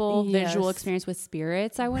audible visual experience with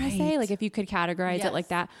spirits, I want to say, like if you could categorize it like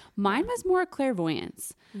that. Mine was more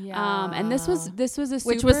clairvoyance. And this was a super,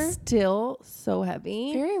 which was still so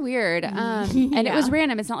heavy, very weird. And it was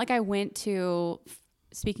random. It's not like I went to,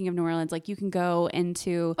 speaking of New Orleans, like you can go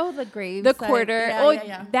into the grave, the quarter,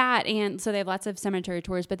 that, and so they have lots of cemetery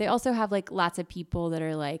tours, but they also have like lots of people that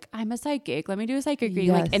are like, I'm a psychic, let me do a psychic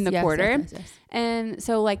reading, like in the quarter. And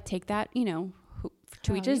so like take that,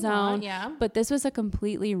 to each his own. But this was a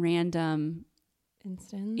completely random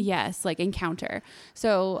instance. Yes, like encounter.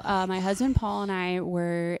 So my husband Paul and I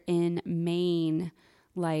were in Maine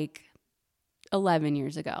like 11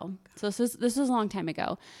 years ago. So this was a long time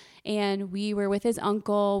ago. And we were with his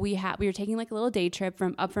uncle. We were taking like a little day trip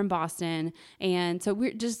from Boston. And so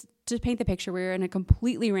we're just to paint the picture, we were in a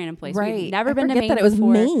completely random place. Right. We'd never been to Maine that it was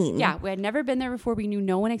before. Maine. Yeah, we had never been there before. We knew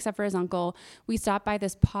no one except for his uncle. We stopped by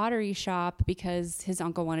this pottery shop because his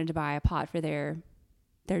uncle wanted to buy a pot for their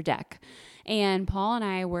deck. And Paul and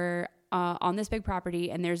I were on this big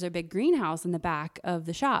property, and there's a big greenhouse in the back of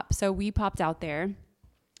the shop. So we popped out there.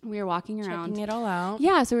 We were walking around. Checking it all out.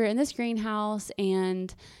 Yeah, so we were in this greenhouse,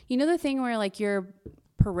 and you know the thing where like you're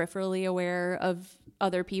peripherally aware of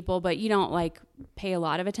other people, but you don't like pay a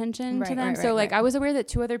lot of attention to them. So like I was aware that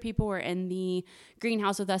 2 other people were in the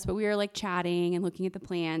greenhouse with us, but we were like chatting and looking at the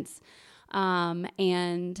plants.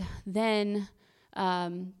 And then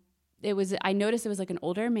I noticed it was like an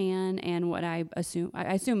older man and what I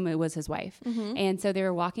assume it was his wife. Mm-hmm. And so they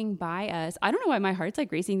were walking by us. I don't know why my heart's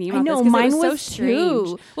like racing the I know, mine was so strange.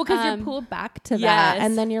 Too. Well, because you're pulled back to that,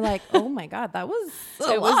 and then you're like, oh my God, that was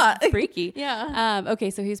a lot. Was freaky. Yeah. Okay,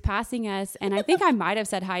 so he was passing us, and I think I might have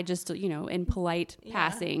said hi just, in polite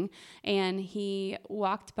passing. And he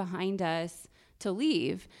walked behind us to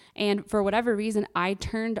leave. And for whatever reason, I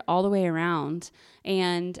turned all the way around,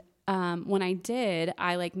 and when I did,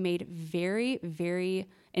 I like made very, very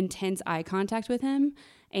intense eye contact with him,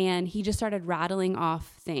 and he just started rattling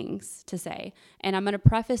off things to say. And I'm going to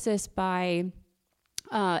preface this by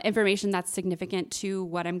information that's significant to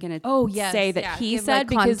what I'm going to say that he said,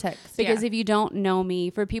 because if you don't know me,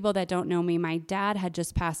 for people that don't know me, my dad had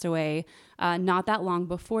just passed away not that long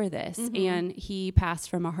before this, and he passed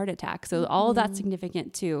from a heart attack. So all of that's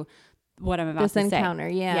significant too. What I'm about to say. This encounter,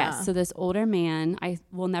 yeah. Yes. So this older man, I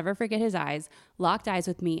will never forget his eyes, locked eyes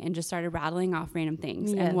with me and just started rattling off random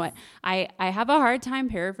things. Yes. And what I have a hard time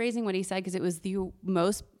paraphrasing what he said, because it was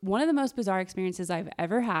one of the most bizarre experiences I've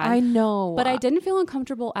ever had. I know. But I didn't feel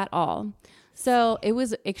uncomfortable at all. So it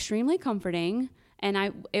was extremely comforting. And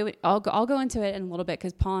I'll go into it in a little bit,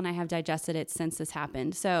 because Paul and I have digested it since this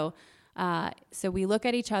happened. So we look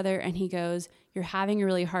at each other, and he goes, "You're having a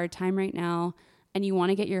really hard time right now, and you want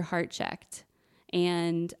to get your heart checked."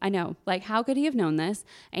 And I know, like, how could he have known this?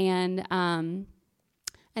 And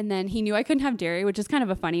then he knew I couldn't have dairy, which is kind of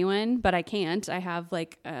a funny one, but I can't. I have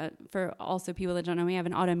like, for also people that don't know me, I have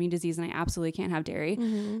an autoimmune disease, and I absolutely can't have dairy.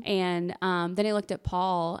 Mm-hmm. And then I looked at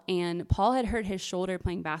Paul, and Paul had hurt his shoulder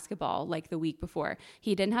playing basketball like the week before.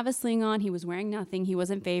 He didn't have a sling on. He was wearing nothing. He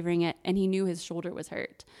wasn't favoring it, and he knew his shoulder was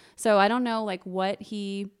hurt. So I don't know like what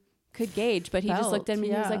he could gauge, but he just looked at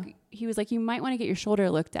me, and he was like, "You might want to get your shoulder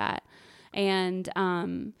looked at." And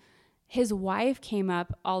his wife came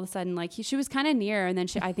up all of a sudden, like she was kind of near, and then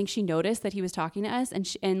I think she noticed that he was talking to us,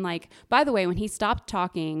 and like, by the way, when he stopped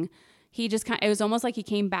talking, he just it was almost like he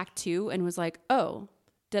came back to and was like, "Oh,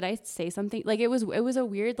 did I say something?" Like it was a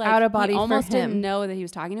weird, like, out of body, he almost for him. didn't know that he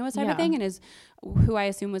was talking to us type of thing. And who I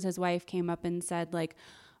assume was his wife, came up and said like,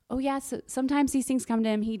 "Oh yeah, so sometimes these things come to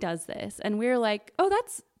him. He does this." And we were like, "Oh,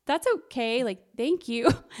 that's okay. Like, thank you."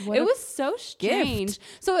 It was so strange. Gift.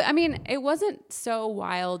 So, I mean, it wasn't so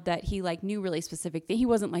wild that he like knew really specific things. He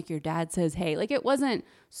wasn't like your dad says, "Hey," like it wasn't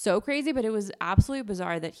so crazy, but it was absolutely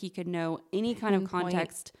bizarre that he could know any kind of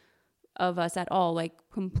context of us at all, like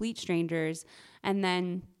complete strangers. And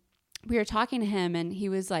then we were talking to him, and he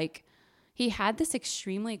was like, he had this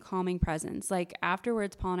extremely calming presence. Like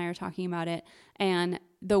afterwards, Paul and I were talking about it, and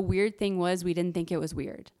the weird thing was we didn't think it was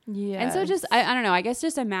weird. Yeah. And so just, I don't know, I guess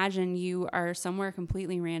just imagine you are somewhere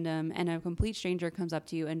completely random, and a complete stranger comes up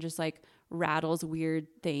to you and just like rattles weird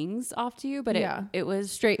things off to you. But it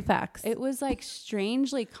was straight facts. It was like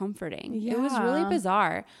strangely comforting. Yeah. It was really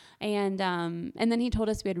bizarre. And then he told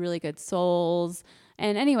us we had really good souls.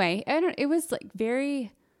 And anyway, it was like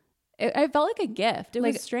very... It felt like a gift. It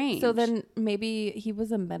was strange. So then maybe he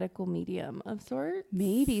was a medical medium of sorts?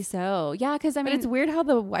 Maybe so. Yeah, because I mean... But it's weird how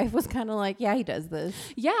the wife was kind of like, yeah, he does this.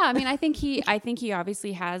 Yeah, I mean, I think he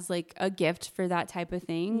obviously has like a gift for that type of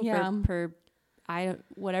thing. Yeah.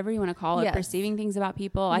 Whatever you want to call it, perceiving things about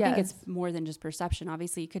people. I think it's more than just perception.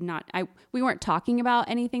 Obviously, we weren't talking about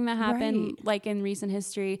anything that happened like in recent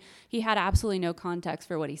history. He had absolutely no context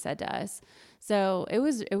for what he said to us. So it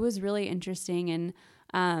was really interesting. And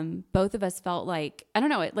both of us felt like, I don't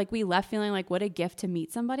know, like we left feeling like what a gift to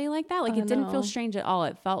meet somebody like that. Like it didn't feel strange at all.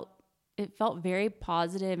 It felt very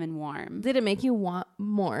positive and warm. Did it make you want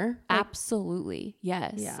more? Absolutely.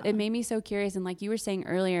 Yes. Yeah. It made me so curious. And like you were saying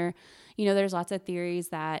earlier, there's lots of theories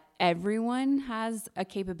that everyone has a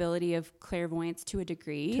capability of clairvoyance to a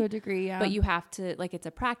degree. Yeah. But you have to, like, it's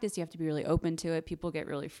a practice. You have to be really open to it. People get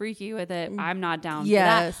really freaky with it. I'm not down for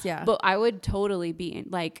that. Yeah. But I would totally be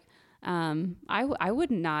like, I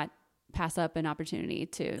would not pass up an opportunity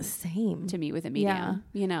to meet with a medium,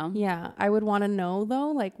 Yeah. I would want to know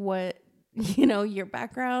though, like what, your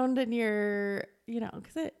background and your,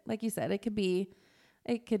 cause it, like you said, it could be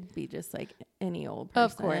just like any old person.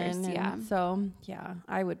 Of course. Yeah. So yeah,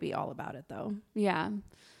 I would be all about it though. Yeah.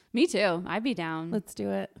 Me too. I'd be down. Let's do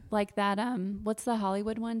it. Like that. What's the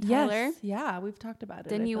Hollywood one? Tyler? Yes. Yeah. We've talked about it.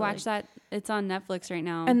 Didn't you watch that? It's on Netflix right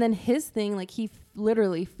now. And then his thing, like he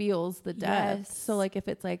literally feels the death. Yes. So like if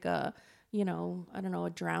it's like a, I don't know, a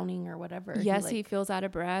drowning or whatever. Yes. He feels out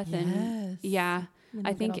of breath. Yes. And yeah,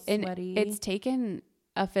 I think it's taken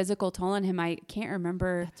a physical toll on him. I can't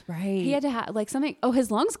remember. That's right. He had to have like something. Oh,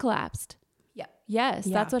 his lungs collapsed. Yeah. Yes,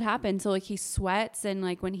 Yeah. that's what happened. So like he sweats and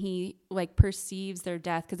like when he like perceives their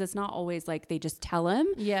death, because it's not always like they just tell him.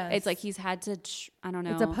 Yes. It's like he's had to, I don't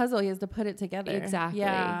know. It's a puzzle. He has to put it together. Exactly.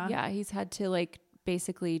 Yeah. He's had to like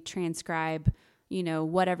basically transcribe,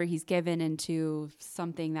 whatever he's given into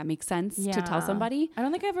something that makes sense to tell somebody. I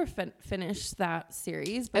don't think I ever finished that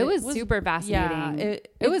series, but it was super fascinating. Yeah,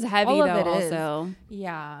 it was heavy though also.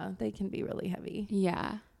 Yeah, they can be really heavy.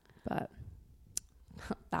 Yeah. But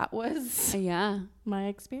that was my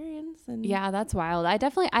experience. And yeah, that's wild. I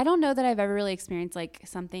don't know that I've ever really experienced like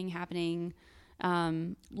something happening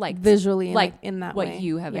like visually like in that what way.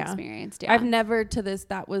 You have experienced. Yeah. I've never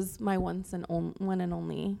that was my one and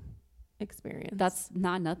only experience. That's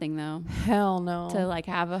not nothing though. Hell no. To like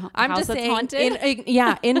have a I'm house just that's saying, haunted.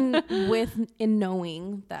 in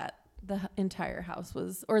knowing that the entire house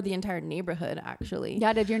was, or the entire neighborhood actually.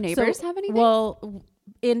 Yeah. Did your neighbors have anything? Well,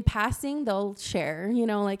 in passing, they'll share,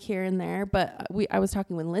 like here and there. But I was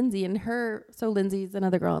talking with Lindsay and so Lindsay's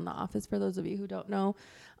another girl in the office for those of you who don't know.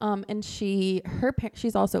 And she's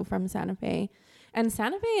also from Santa Fe. And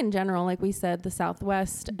Santa Fe in general, like we said, the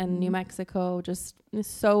Southwest and New Mexico just is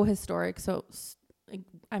so historic. So,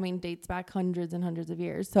 dates back hundreds and hundreds of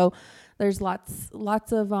years. So there's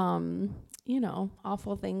lots of,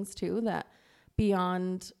 awful things too that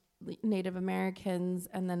beyond Native Americans.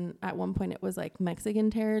 And then at one point it was like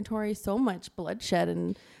Mexican territory, so much bloodshed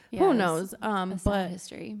and who knows. But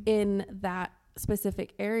history in that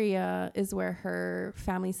specific area is where her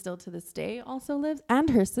family still to this day also lives, and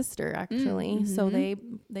her sister actually. Mm-hmm. So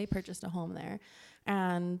they purchased a home there,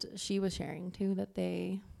 and she was sharing too that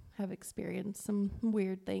they have experienced some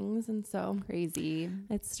weird things. And so crazy.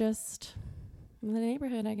 It's just the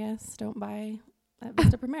neighborhood, I guess. Don't buy at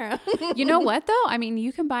Vista Primera. You know what though? I mean,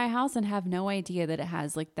 you can buy a house and have no idea that it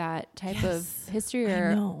has like that type of history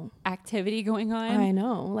or activity going on. I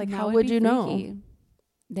know. Like, how would you know?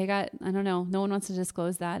 They got, I don't know. No one wants to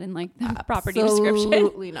disclose that in like the property description.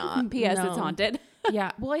 Absolutely not. P.S. It's haunted.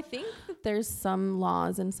 Yeah. Well, I think that there's some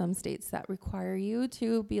laws in some states that require you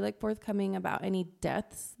to be like forthcoming about any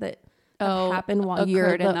deaths that have happened while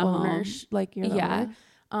you're the owner. Like you're the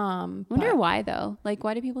owner. Wonder why though? Like,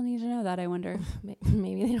 why do people need to know that? I wonder.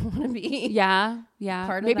 Maybe they don't want to be. Yeah.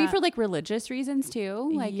 Maybe for like religious reasons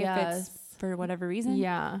too. Like if it's for whatever reason.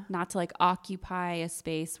 Yeah. Not to like occupy a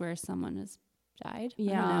space where someone has died.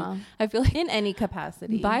 Yeah. I feel like in any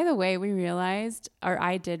capacity. By the way, we realized, or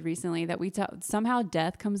I did recently, that somehow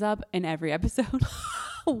death comes up in every episode.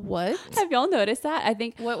 What? Have y'all noticed that? I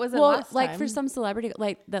think. What was it last like time? for some celebrity,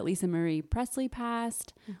 like that Lisa Marie Presley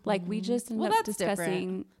passed. Mm-hmm. Like we just ended up discussing.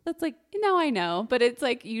 Different. That's like, I know, but it's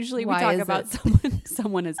like usually we talk about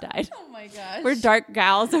someone has died. Oh my gosh. We're dark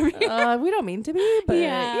gals over here. We don't mean to be,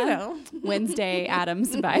 but Wednesday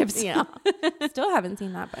Addams vibes. Yeah. Still haven't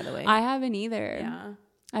seen that, by the way. I haven't either. Yeah.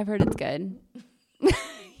 I've heard it's good.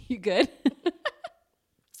 You good?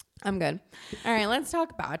 I'm good. All right, let's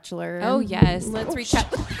talk Bachelor. Oh, yes. Let's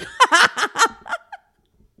recap.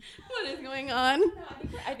 What is going on?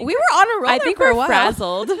 We were on a roll. I think for a we're while.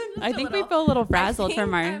 frazzled. I think we feel a little frazzled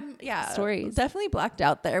from our stories. Definitely blacked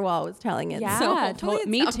out there while I was telling it. Yeah, so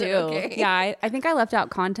me too. Okay. Yeah, I think I left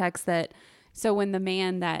out context that. So when the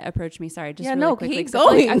man that approached me, quickly, keep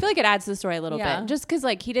going. I feel like it adds to the story a little bit, just because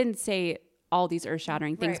like he didn't say all these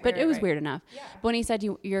earth-shattering things, but it was weird enough. Yeah. But when he said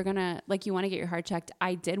you're gonna you want to get your heart checked,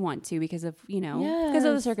 I did want to because of because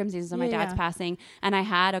of the circumstances of my dad's passing, and I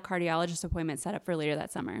had a cardiologist appointment set up for later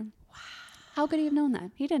that summer. Wow, how could he have known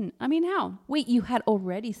that? He didn't. I mean, how? Wait, you had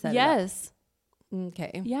already said yes.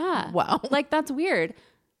 Okay. Yeah. Wow. Like that's weird.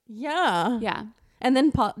 Yeah. Yeah. And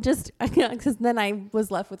then Paul because then I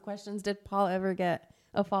was left with questions. Did Paul ever get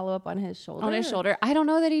a follow-up on his shoulder? On his shoulder? I don't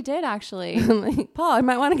know that he did actually. Like, Paul, I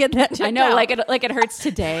might want to get that checked I know, out. like it hurts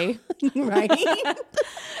today. Right.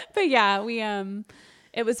 But yeah, we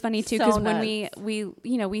it was funny too because when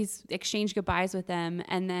we exchanged goodbyes with them,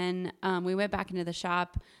 and then we went back into the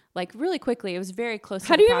shop like really quickly. It was very close.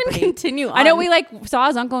 How to do the you property. even continue on? I know we like saw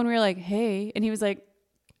his uncle and we were like, hey, and he was like,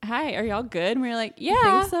 hi, are y'all good? And we were like,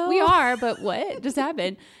 yeah, so? we are, but what just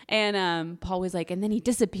happened? And Paul was like, and then he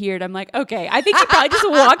disappeared. I'm like, okay, I think he probably just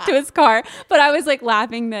walked to his car. But I was like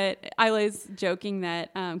laughing that I was joking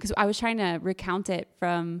that because I was trying to recount it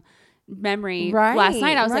from memory last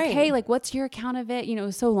night. I was like, hey, like, what's your account of it? You know, it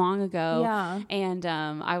was so long ago. Yeah. And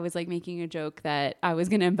I was like making a joke that I was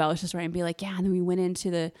going to embellish the story and be like, yeah. And then we went into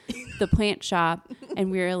the plant shop and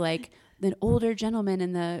we were like, the older gentleman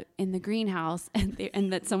in the greenhouse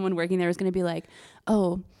and that someone working there was going to be like,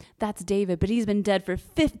 oh, that's David, but he's been dead for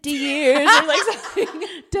 50 years. Or like something.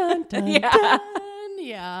 Dun, dun, Yeah. dun.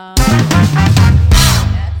 Yeah.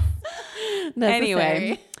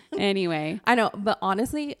 Yes. Anyway. I know, but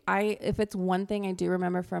honestly, if it's one thing I do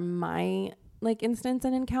remember from my like instance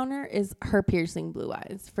and encounter is her piercing blue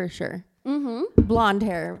eyes for sure. Mm-hmm. Blonde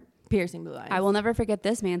hair, piercing blue eyes. I will never forget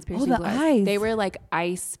this man's piercing the blue eyes. They were like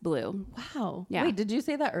ice blue. Wow. Yeah. Wait, did you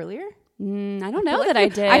say that earlier? I don't know that I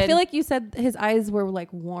did. I feel like you said his eyes were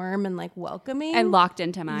like warm and like welcoming and locked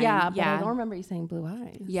into mine. Yeah, but I don't remember you saying blue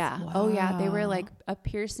eyes. Yeah. Wow. Oh yeah. They were like a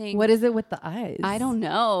piercing. What is it with the eyes? I don't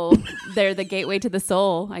know. They're the gateway to the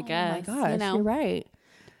soul, I guess. Oh my gosh, you know? you're right.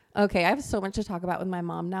 Okay, I have so much to talk about with my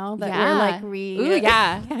mom now that Yeah. we're like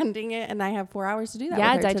yeah. handing it, and I have 4 hours to do that.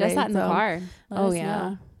 Yeah, with her digest today, that in the car. Let us yeah.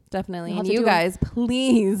 know. Definitely. We'll And have to you do guys,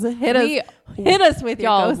 please hit us with your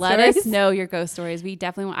y'all. ghost Let stories. us know your ghost stories. We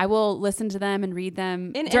definitely. I will listen to them and read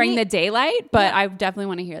them In during any- the daylight, but Yeah. I definitely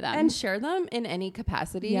want to hear them And share them in any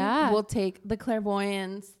capacity. Yeah. We'll take the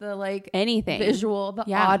clairvoyance, the like anything visual, the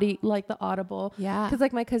Yeah. like the audible. Yeah. Because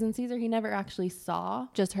like my cousin Caesar, he never actually saw.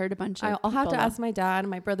 Just heard a bunch of. I'll have to people, ask my dad.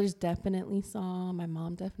 My brothers definitely saw. My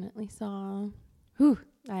mom definitely saw. Whew,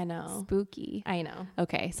 I know. spooky. I know.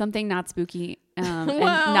 Okay, something not spooky and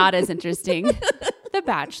Wow. not as interesting. The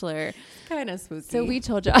Bachelor. Kind of spooky. So we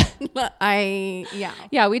told you.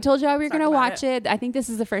 Yeah. We told you we were Talk going to about watch it. I think this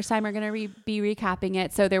is the first time we're going to be recapping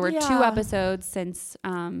it. So there were 2 Yeah. episodes since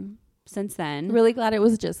then. Really glad it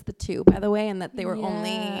was just the 2, by the way, and that they were Yeah.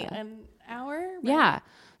 only an hour. Right? Yeah.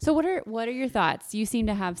 So what are your thoughts? You seem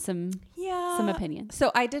to have some opinions.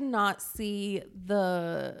 So I did not see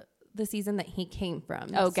the season that he came from.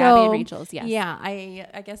 Oh, So, Gabby and Rachel's, yes. Yeah,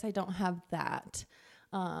 I guess I don't have that.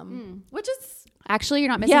 Which is Actually, you're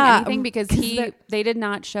not missing Yeah, anything because 'cause they did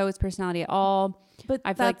not show his personality at all. but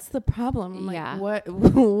I feel that's the problem. I'm Yeah. like,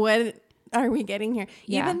 what are we getting here?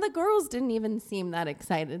 Yeah. Even the girls didn't even seem that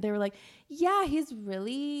excited. They were like, yeah, he's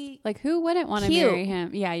really Like, who wouldn't want to Cute. marry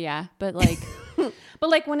him? Yeah. But like, but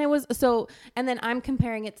like when it was and then I'm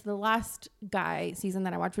comparing it to the last guy season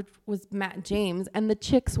that I watched, which was Matt James, and the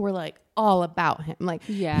chicks were like all about him. Like,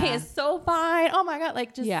 Yeah. he is so fine. Oh my God.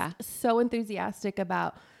 Like just Yeah. so enthusiastic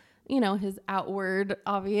about, his outward,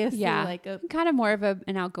 obviously. yeah, Like kind of more of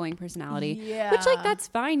an outgoing personality. Yeah. Which like, that's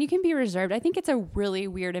fine. You can be reserved. I think it's a really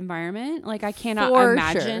weird environment. Like I cannot For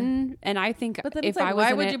imagine. And I think but then if it's like, I was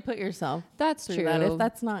why in would it, you put yourself that's through true. that if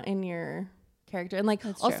that's not in your character? And like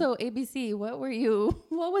That's also ABC, what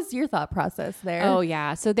was your thought process there? Oh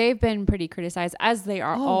yeah, so they've been pretty criticized as they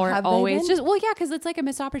are have they always. been? Just because it's like a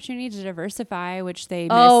missed opportunity to diversify, which they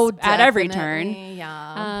miss Oh, at every definitely. turn.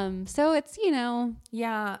 Yeah. So it's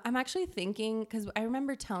Yeah, I'm actually thinking because I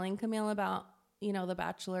remember telling Camille about the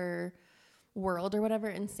Bachelor world or whatever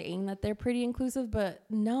and saying that they're pretty inclusive, but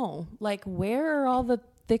no, like where are all the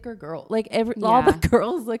thicker girls? Like all the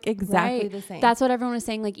girls look exactly the same. That's what everyone was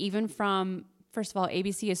saying. Like even from first of all,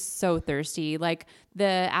 ABC is so thirsty. Like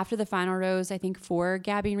after the final rose, I think for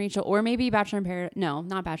Gabby and Rachel, or maybe Bachelor in Paradise. No,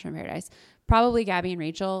 not Bachelor in Paradise. Probably Gabby and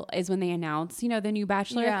Rachel is when they announced, the new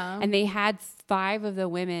Bachelor. Yeah. And they had 5 of the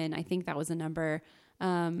women. I think that was the number.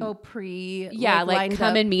 like Like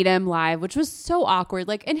come and meet him live, which was so awkward.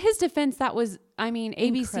 Like in his defense, that was,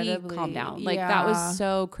 ABC, Incredibly, calm down. Like that was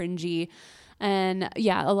so cringy. And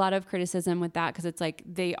a lot of criticism with that because it's like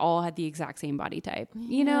they all had the exact same body type,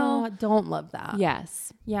 don't love that.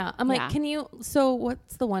 Yes. Yeah. I'm like,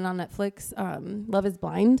 what's the one on Netflix? Love is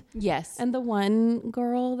Blind. Yes. And the one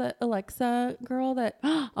girl Alexa girl that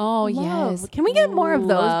oh, yes. Can we get more of those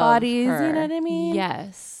Love bodies? her. You know what I mean?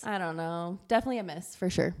 Yes. I don't know. Definitely a miss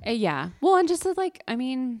for sure. Yeah. Well, and just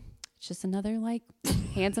it's just another like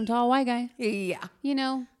handsome, tall white guy, Yeah.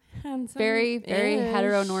 Handsome very, very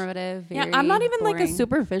heteronormative. Yeah, very I'm not even like a boring.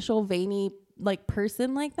 superficial, veiny like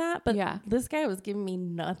person like that. But Yeah. this guy was giving me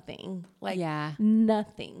nothing. Like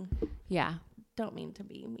nothing. Yeah. Don't mean to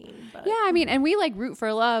be mean, but Yeah. And we like root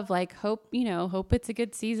for love. Like hope it's a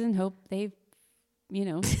good season. Hope they,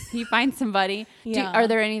 he finds somebody. Yeah. Are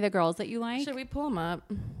there any of the girls that you like? Should we pull him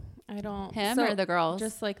up? I don't. Him or the girls?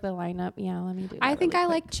 Just like the lineup. Yeah, let me do that. I think really I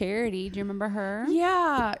quick. like Charity. Do you remember her?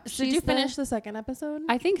 Yeah. Did She's you finish the second episode?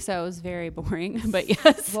 I think so. It was very boring, but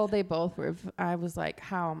yes. Well, they both were. I was like,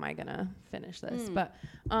 how am I going to finish this? But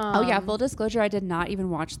oh yeah, full disclosure, I did not even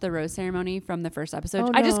watch the rose ceremony from the first episode.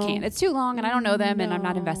 Oh, I just no. can't. It's too long and I don't know them and I'm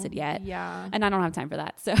not invested yet. Yeah. And I don't have time for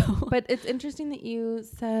that. So But it's interesting that you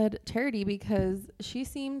said Charity because she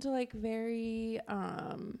seemed like very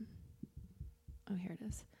oh, here it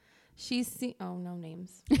is. Oh, no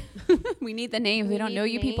names. we need the names. We don't know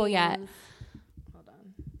you people yet. Hold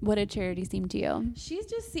on. What did Charity seem to you? She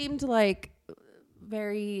just seemed like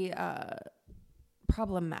very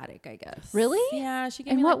problematic, I guess. Really? Yeah, she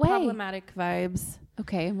gave In me what like way? problematic vibes.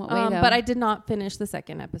 Okay, in what way though? But I did not finish the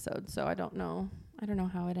second episode, so I don't know. I don't know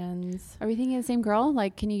how it ends. Are we thinking of the same girl?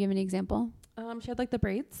 Like, can you give an example? She had like the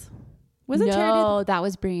braids. Was it Charity? No, that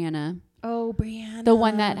was Brianna. Oh, Brianna. The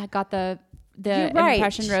one that got the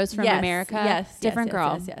impression rose from America. Yes. Different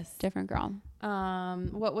girl. Yes. Different girl.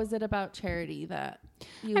 What was it about Charity that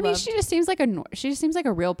you I mean, loved? she just seems like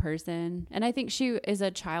a real person, and I think she is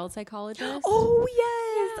a child psychologist. Oh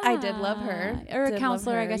yes, I did love her. Or a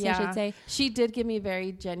counselor, I guess I should say. She did give me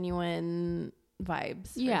very genuine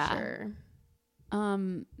vibes. Yeah. For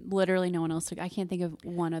sure. Literally no one else. I can't think of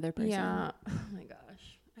one other person. Yeah. Oh my gosh.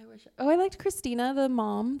 I wish. Oh, I liked Christina, the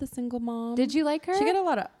mom, the single mom. Did you like her? She got a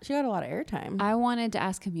lot of airtime. I wanted to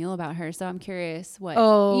ask Camille about her, so I'm curious what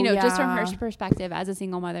just from her perspective as a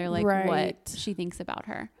single mother, like what she thinks about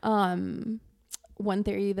her. One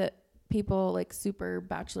theory that people like super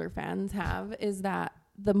Bachelor fans have is that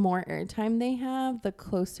the more airtime they have, the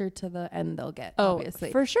closer to the end they'll get. Oh,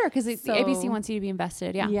 obviously, for sure, because ABC wants you to be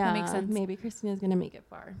invested. Yeah, that makes sense. Maybe Christina's gonna make it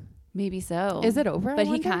far. Maybe so. Is it over? But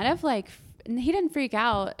he kind of like he didn't freak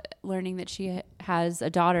out learning that she has a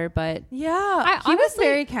daughter, but yeah, he was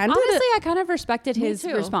very candid. Honestly, I kind of respected his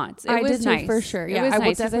response. It was nice for sure. Yeah, it was I nice,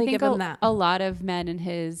 would definitely give him that. A lot of men in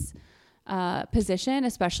his position,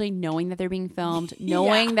 especially knowing that they're being filmed,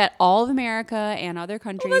 knowing that all of America and other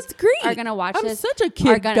countries are going to watch this. I'm such a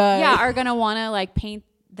kid guy. Yeah, are going to want to like paint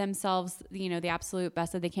themselves, the absolute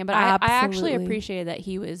best that they can. But I actually appreciated that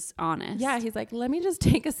he was honest. Yeah, he's like, let me just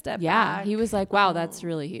take a step back. Yeah, he was like, wow, that's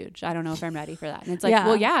really huge. I don't know if I'm ready for that. And it's like,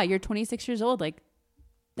 well, yeah, you're 26 years old. Like,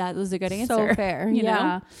 that was a good answer. So fair. You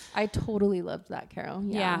know? I totally loved that, Caro.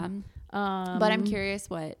 Yeah. But I'm curious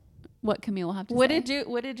what Camille will have to say.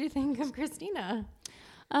 What did you think of Christina?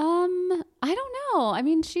 I don't know. I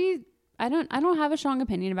mean, I don't have a strong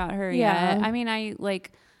opinion about her yet. I mean, I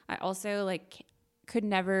also could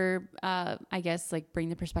never, I guess, like bring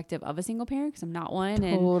the perspective of a single parent because I'm not one.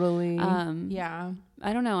 Totally. And,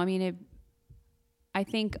 I don't know. I mean, I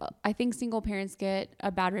think single parents get a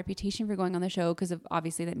bad reputation for going on the show because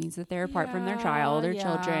obviously that means that they're apart from their child or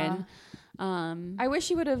children. I wish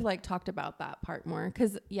she would have talked about that part more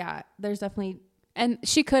because there's definitely, and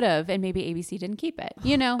she could have, and maybe ABC didn't keep it,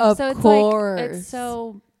 Of so it's course. it's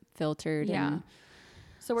so filtered. And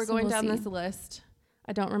so we're going down this list.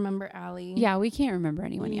 I don't remember Allie. Yeah, we can't remember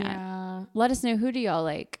anyone yet. Let us know, who do y'all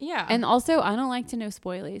like? Yeah. And also, I don't like to know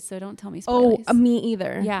spoilies, so don't tell me spoilies. Oh, me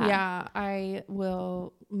either. Yeah. I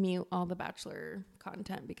will mute all the Bachelor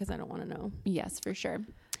content because I don't want to know. Yes, for sure.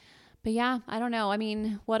 But yeah, I don't know. I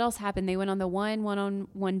mean, what else happened? They went on the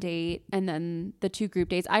one-on-one date and then the 2 group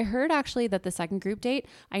dates. I heard actually that the second group date,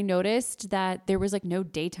 I noticed that there was no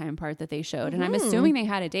daytime part that they showed. And I'm assuming they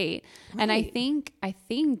had a date. Right. And I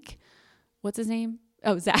think, what's his name?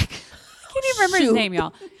 Oh, Zach. I can't even remember his name,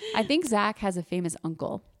 y'all. I think Zach has a famous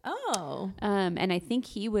uncle. Oh. And I think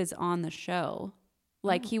he was on the show.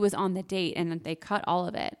 He was on the date and they cut all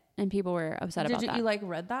of it. And people were upset about that. Did you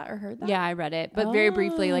read that or heard that? Yeah, I read it, but very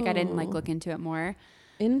briefly. I didn't look into it more.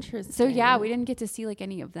 Interesting. So yeah, we didn't get to see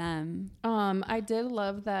any of them. I did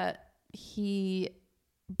love that he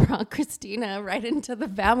brought Christina right into the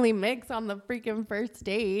family mix on the freaking first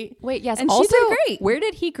date. Wait, yes. And also, she did great. Where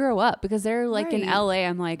did he grow up? Because they're in LA.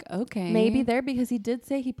 I'm like, okay. Maybe there because he did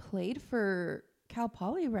say he played for Cal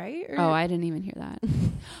Poly, right? Oh, I didn't even hear that.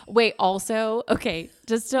 Wait, also, okay,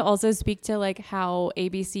 just to also speak to how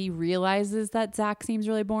ABC realizes that Zach seems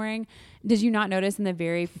really boring. Did you not notice in the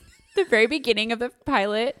very beginning of the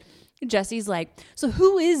pilot, Jesse's like, so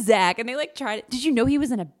who is Zach? And they tried. Did you know he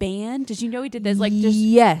was in a band? Did you know he did this?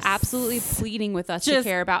 Just absolutely pleading with us to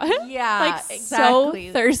care about him. Yeah, exactly.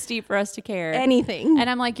 So thirsty for us to care. Anything. And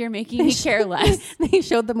I'm like, you're making me care less. They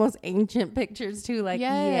showed the most ancient pictures too.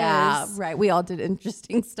 Yeah, right. We all did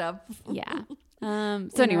interesting stuff. Yeah.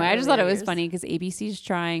 So anyway, I just thought it was funny because ABC's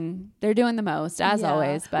trying, they're doing the most as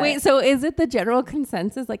always. But wait, so is it the general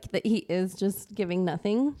consensus like that he is just giving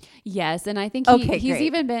nothing? Yes. And I think he's great.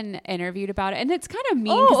 even been interviewed about it. And it's kind of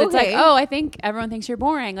mean because it's like, oh, I think everyone thinks you're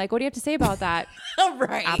boring. Like, what do you have to say about that?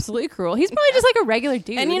 Right. Absolutely cruel. He's probably just like a regular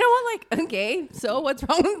dude. And you know what? Like, okay, so what's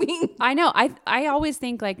wrong with me? I know. I always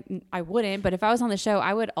think like I wouldn't, but if I was on the show,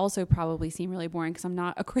 I would also probably seem really boring because I'm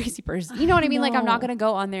not a crazy person. You know what I mean? Like, I'm not going to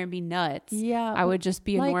go on there and be nuts. Yeah. I would just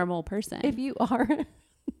be a like, normal person. If you are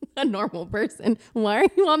a normal person, why are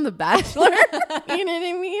you on The Bachelor? You know what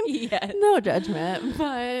I mean? Yes. No judgment,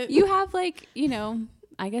 but you have like, you know,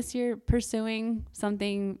 I guess you're pursuing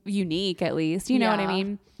something unique at least. You know what I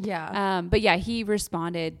mean? Yeah. But yeah, he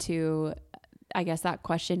responded to, I guess, that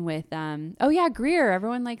question with, oh yeah, Greer.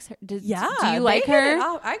 Everyone likes her. Do you like her?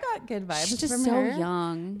 I got good vibes. She's just from so her.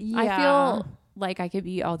 young. Yeah. I feel like I could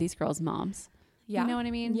be all these girls' moms. Yeah. You know what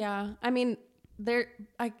I mean? Yeah. I mean, they're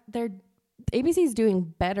ABC's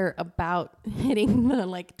doing better about hitting the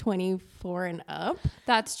like 24 and up.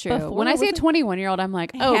 That's true. Before, when I say a 21-year-old, I'm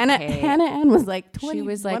like, okay. Hannah Ann was like 21 she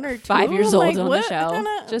was like or 5 years old on the show.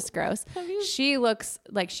 Hannah? Just gross. She looks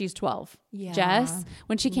like she's 12. Yeah. Jess,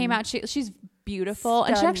 when she came out, she's beautiful.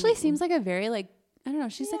 And she actually seems like a very like, I don't know,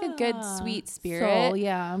 she's like a good, sweet spirit. Soul,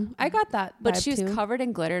 yeah. I got that. But she was too. covered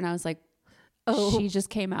in glitter and I was like, she just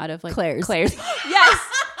came out of like Claire's. Yes.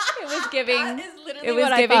 It was giving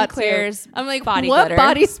Claire's. I'm like, body what glitter.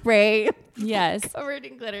 body spray? Yes. Covered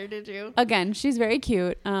in glitter, did you? Again, she's very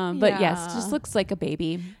cute. But yes, just looks like a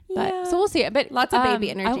baby. But so we'll see. But lots of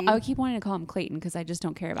baby energy. I keep wanting to call him Clayton because I just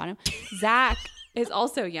don't care about him. Zach is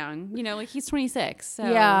also young. You know, like he's 26. So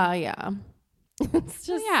yeah. It's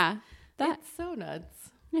just that's so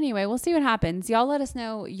nuts. Anyway, we'll see what happens. Y'all let us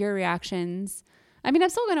know your reactions. I mean, I'm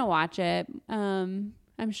still gonna watch it. I'm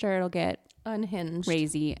sure it'll get unhinged,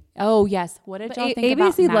 crazy. Oh yes, what did y'all think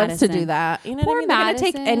about ABC Madison? loves to do that. You know what I mean? They're gonna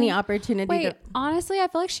take any opportunity. Wait, honestly, I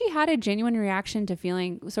feel like she had a genuine reaction to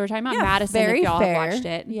feeling. So we're talking about Madison. Very if y'all fair. have watched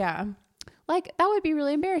it, yeah. Like that would be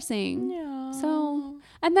really embarrassing. Yeah. So,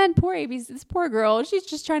 and then poor ABC, this poor girl, she's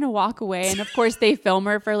just trying to walk away, and of course they film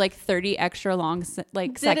her for like 30 extra long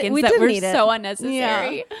seconds that were so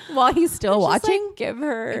unnecessary. Yeah. While he's still watching, like, give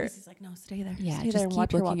her. ABC's like, no, stay there. Yeah, stay just there and keep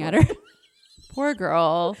watch looking her at her. Poor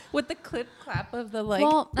girl. With the clip clap of the like.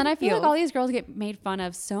 Well, and I feel like all these girls get made fun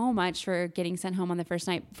of so much for getting sent home on the first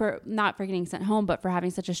night, for not for getting sent home, but for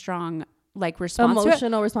having such a strong like response,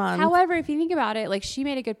 emotional response. However, if you think about it, like she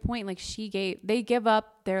made a good point. Like they give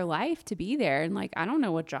up their life to be there, and like I don't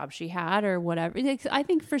know what job she had or whatever. Like, I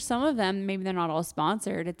think for some of them, maybe they're not all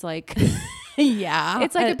sponsored. It's like, yeah,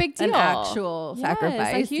 it's like a big deal, an actual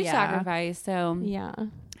sacrifice, a huge sacrifice. So yeah,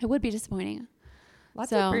 it would be disappointing.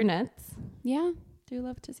 Lots of brunettes. Yeah, do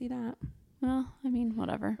love to see that. Well, I mean,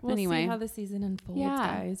 whatever. We'll anyway, see how the season unfolds, Yeah.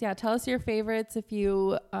 guys. Yeah, tell us your favorites if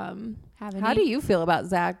you have any. How do you feel about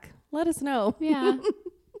Zach? Let us know. Yeah.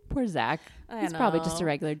 Poor Zach. He's probably just a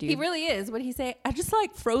regular dude. He really is. What he say? I just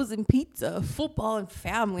like frozen pizza, football, and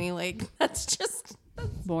family. Like that's just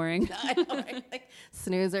boring. I know, right? Like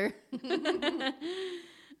snoozer. All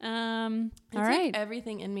It right. took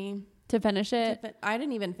everything in me to finish it. I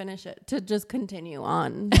didn't even finish it. To just continue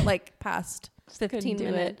on, like past 15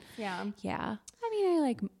 minutes. Yeah. Yeah. I mean, I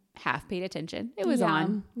like half paid attention. It was yeah.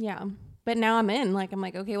 on. Yeah. But now I'm in. Like I'm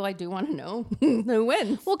like, okay, well, I do want to know who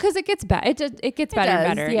wins. Well, because it gets better. It gets better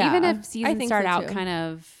and better. Yeah. Even if seasons start so out too. kind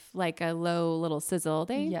of like a low little sizzle,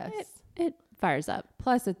 it fires up.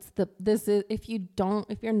 Plus, it's if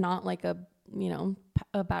you're not like a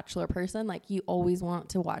Bachelor person, like you always want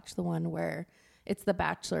to watch the one where it's the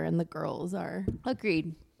Bachelor and the girls are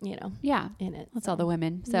Agreed. Yeah, in it. That's all the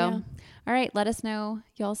women. So, all right, let us know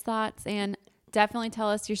y'all's thoughts and definitely tell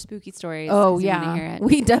us your spooky stories. Oh we yeah, wanna hear it.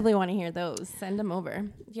 we definitely want to hear those. Send them over.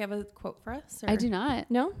 Do you have a quote for us? I do not.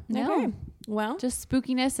 No. No. Okay. Well, Just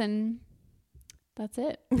spookiness and that's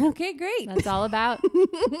it. okay, great. That's all about.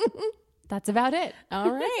 That's about it. All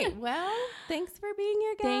right. Well, thanks for being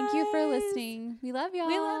here, guys. Thank you for listening. We love y'all.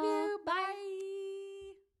 We love you. Bye.